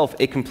in itself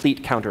a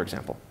complete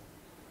counterexample.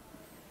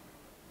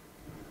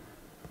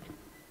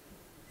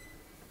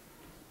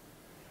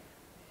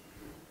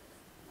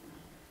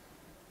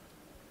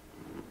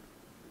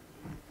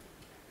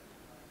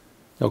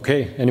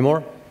 Okay, any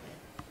more?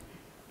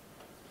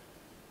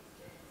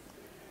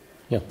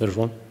 Yeah, there's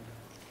one.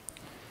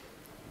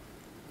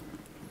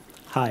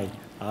 Hi,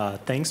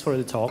 thanks for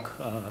the talk.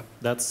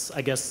 That's,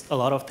 I guess, a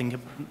lot of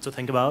to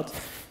think about.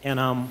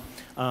 And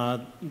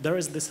there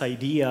is this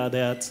idea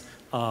that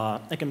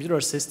a computer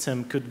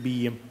system could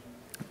be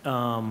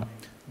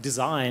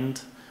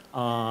designed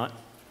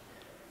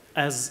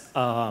as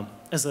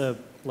a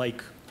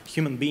like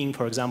human being,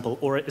 for example,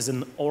 or as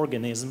an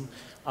organism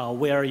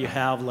where you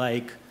have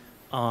like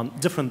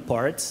different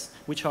parts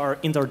which are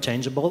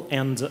interchangeable.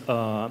 And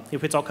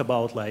if we talk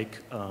about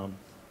like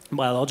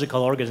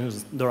biological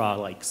organisms, there are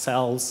like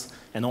cells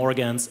and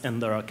organs,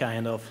 and there are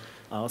kind of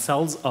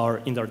cells are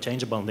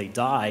interchangeable and they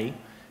die.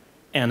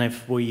 And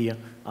if we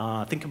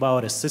think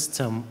about a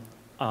system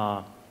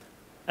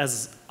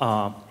as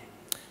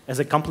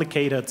a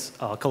complicated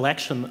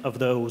collection of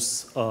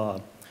those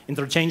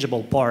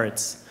interchangeable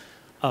parts,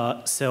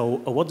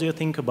 so what do you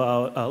think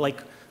about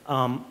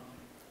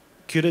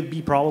could it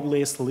be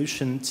probably a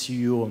solution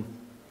to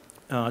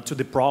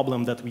the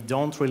problem that we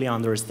don't really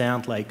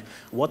understand, like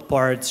what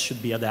parts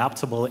should be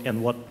adaptable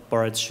and what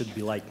parts should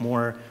be like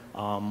more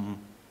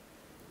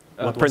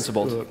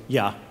principled.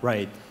 Yeah,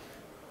 right.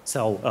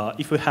 So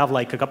if we have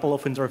like a couple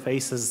of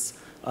interfaces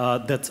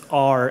that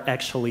are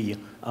actually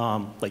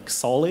like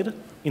solid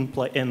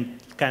and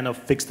kind of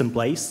fixed in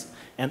place,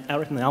 and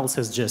everything else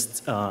is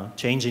just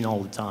changing all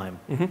the time.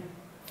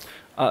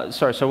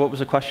 Sorry, so what was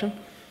the question?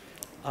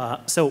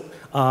 So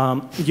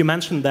you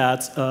mentioned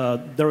that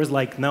there is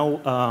like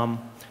no,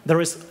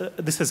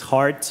 this is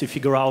hard to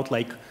figure out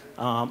like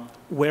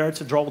where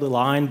to draw the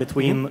line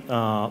between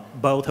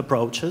both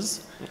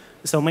approaches.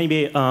 So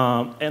maybe,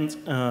 and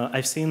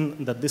I've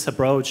seen that this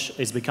approach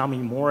is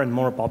becoming more and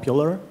more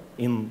popular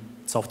in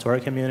software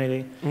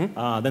community.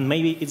 Then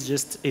maybe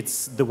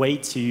it's the way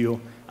to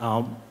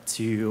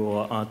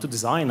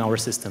design our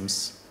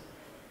systems.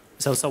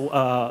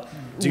 So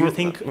do you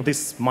think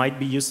this might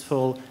be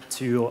useful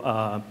to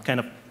kind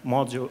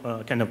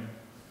of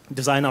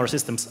design our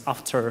systems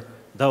after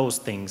those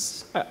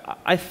things?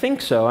 I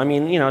think so. I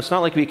mean, it's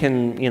not like we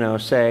can,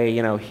 say,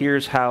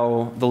 here's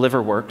how the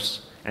liver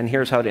works, and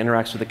here's how it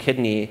interacts with the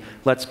kidney.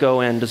 Let's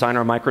go and design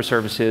our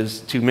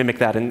microservices to mimic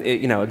that, and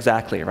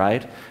exactly,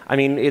 right? I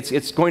mean,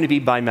 it's going to be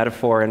by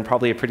metaphor, and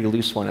probably a pretty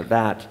loose one at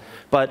that.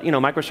 But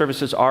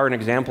microservices are an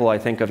example, I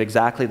think, of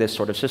exactly this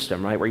sort of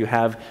system, right? Where you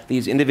have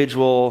these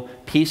individual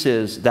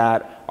pieces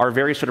that are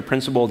very sort of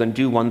principled and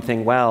do one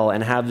thing well,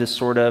 and have this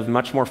sort of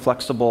much more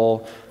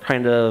flexible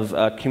kind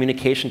of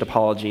communication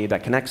topology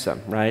that connects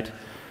them, right?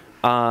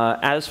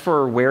 As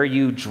for where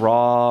you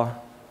draw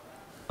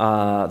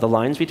the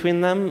lines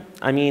between them,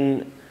 I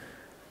mean,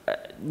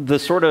 the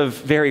sort of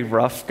very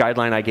rough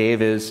guideline I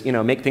gave is,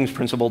 make things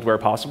principled where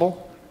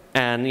possible.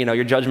 And,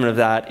 your judgment of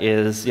that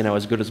is,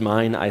 as good as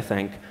mine, I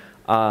think.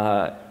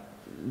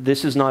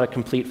 This is not a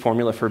complete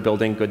formula for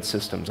building good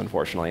systems,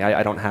 unfortunately.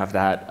 I don't have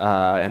that,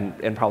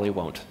 and probably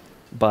won't.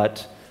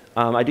 But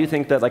I do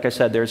think that, like I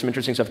said, there's some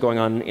interesting stuff going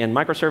on in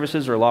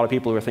microservices. There are a lot of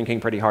people who are thinking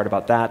pretty hard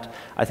about that.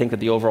 I think that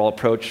the overall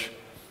approach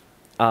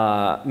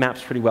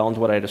maps pretty well into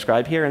what I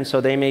described here, and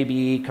so they may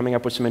be coming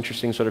up with some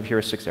interesting sort of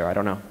heuristics there. I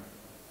don't know.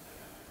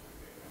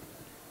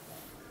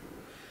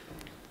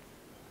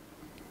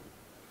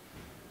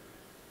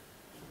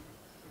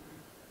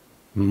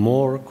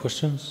 More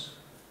questions?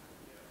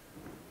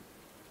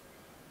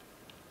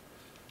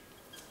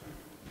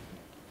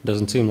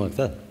 Doesn't seem like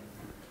that.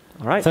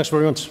 All right. Thanks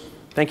very much.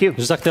 Thank you.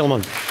 This is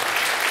Tellman.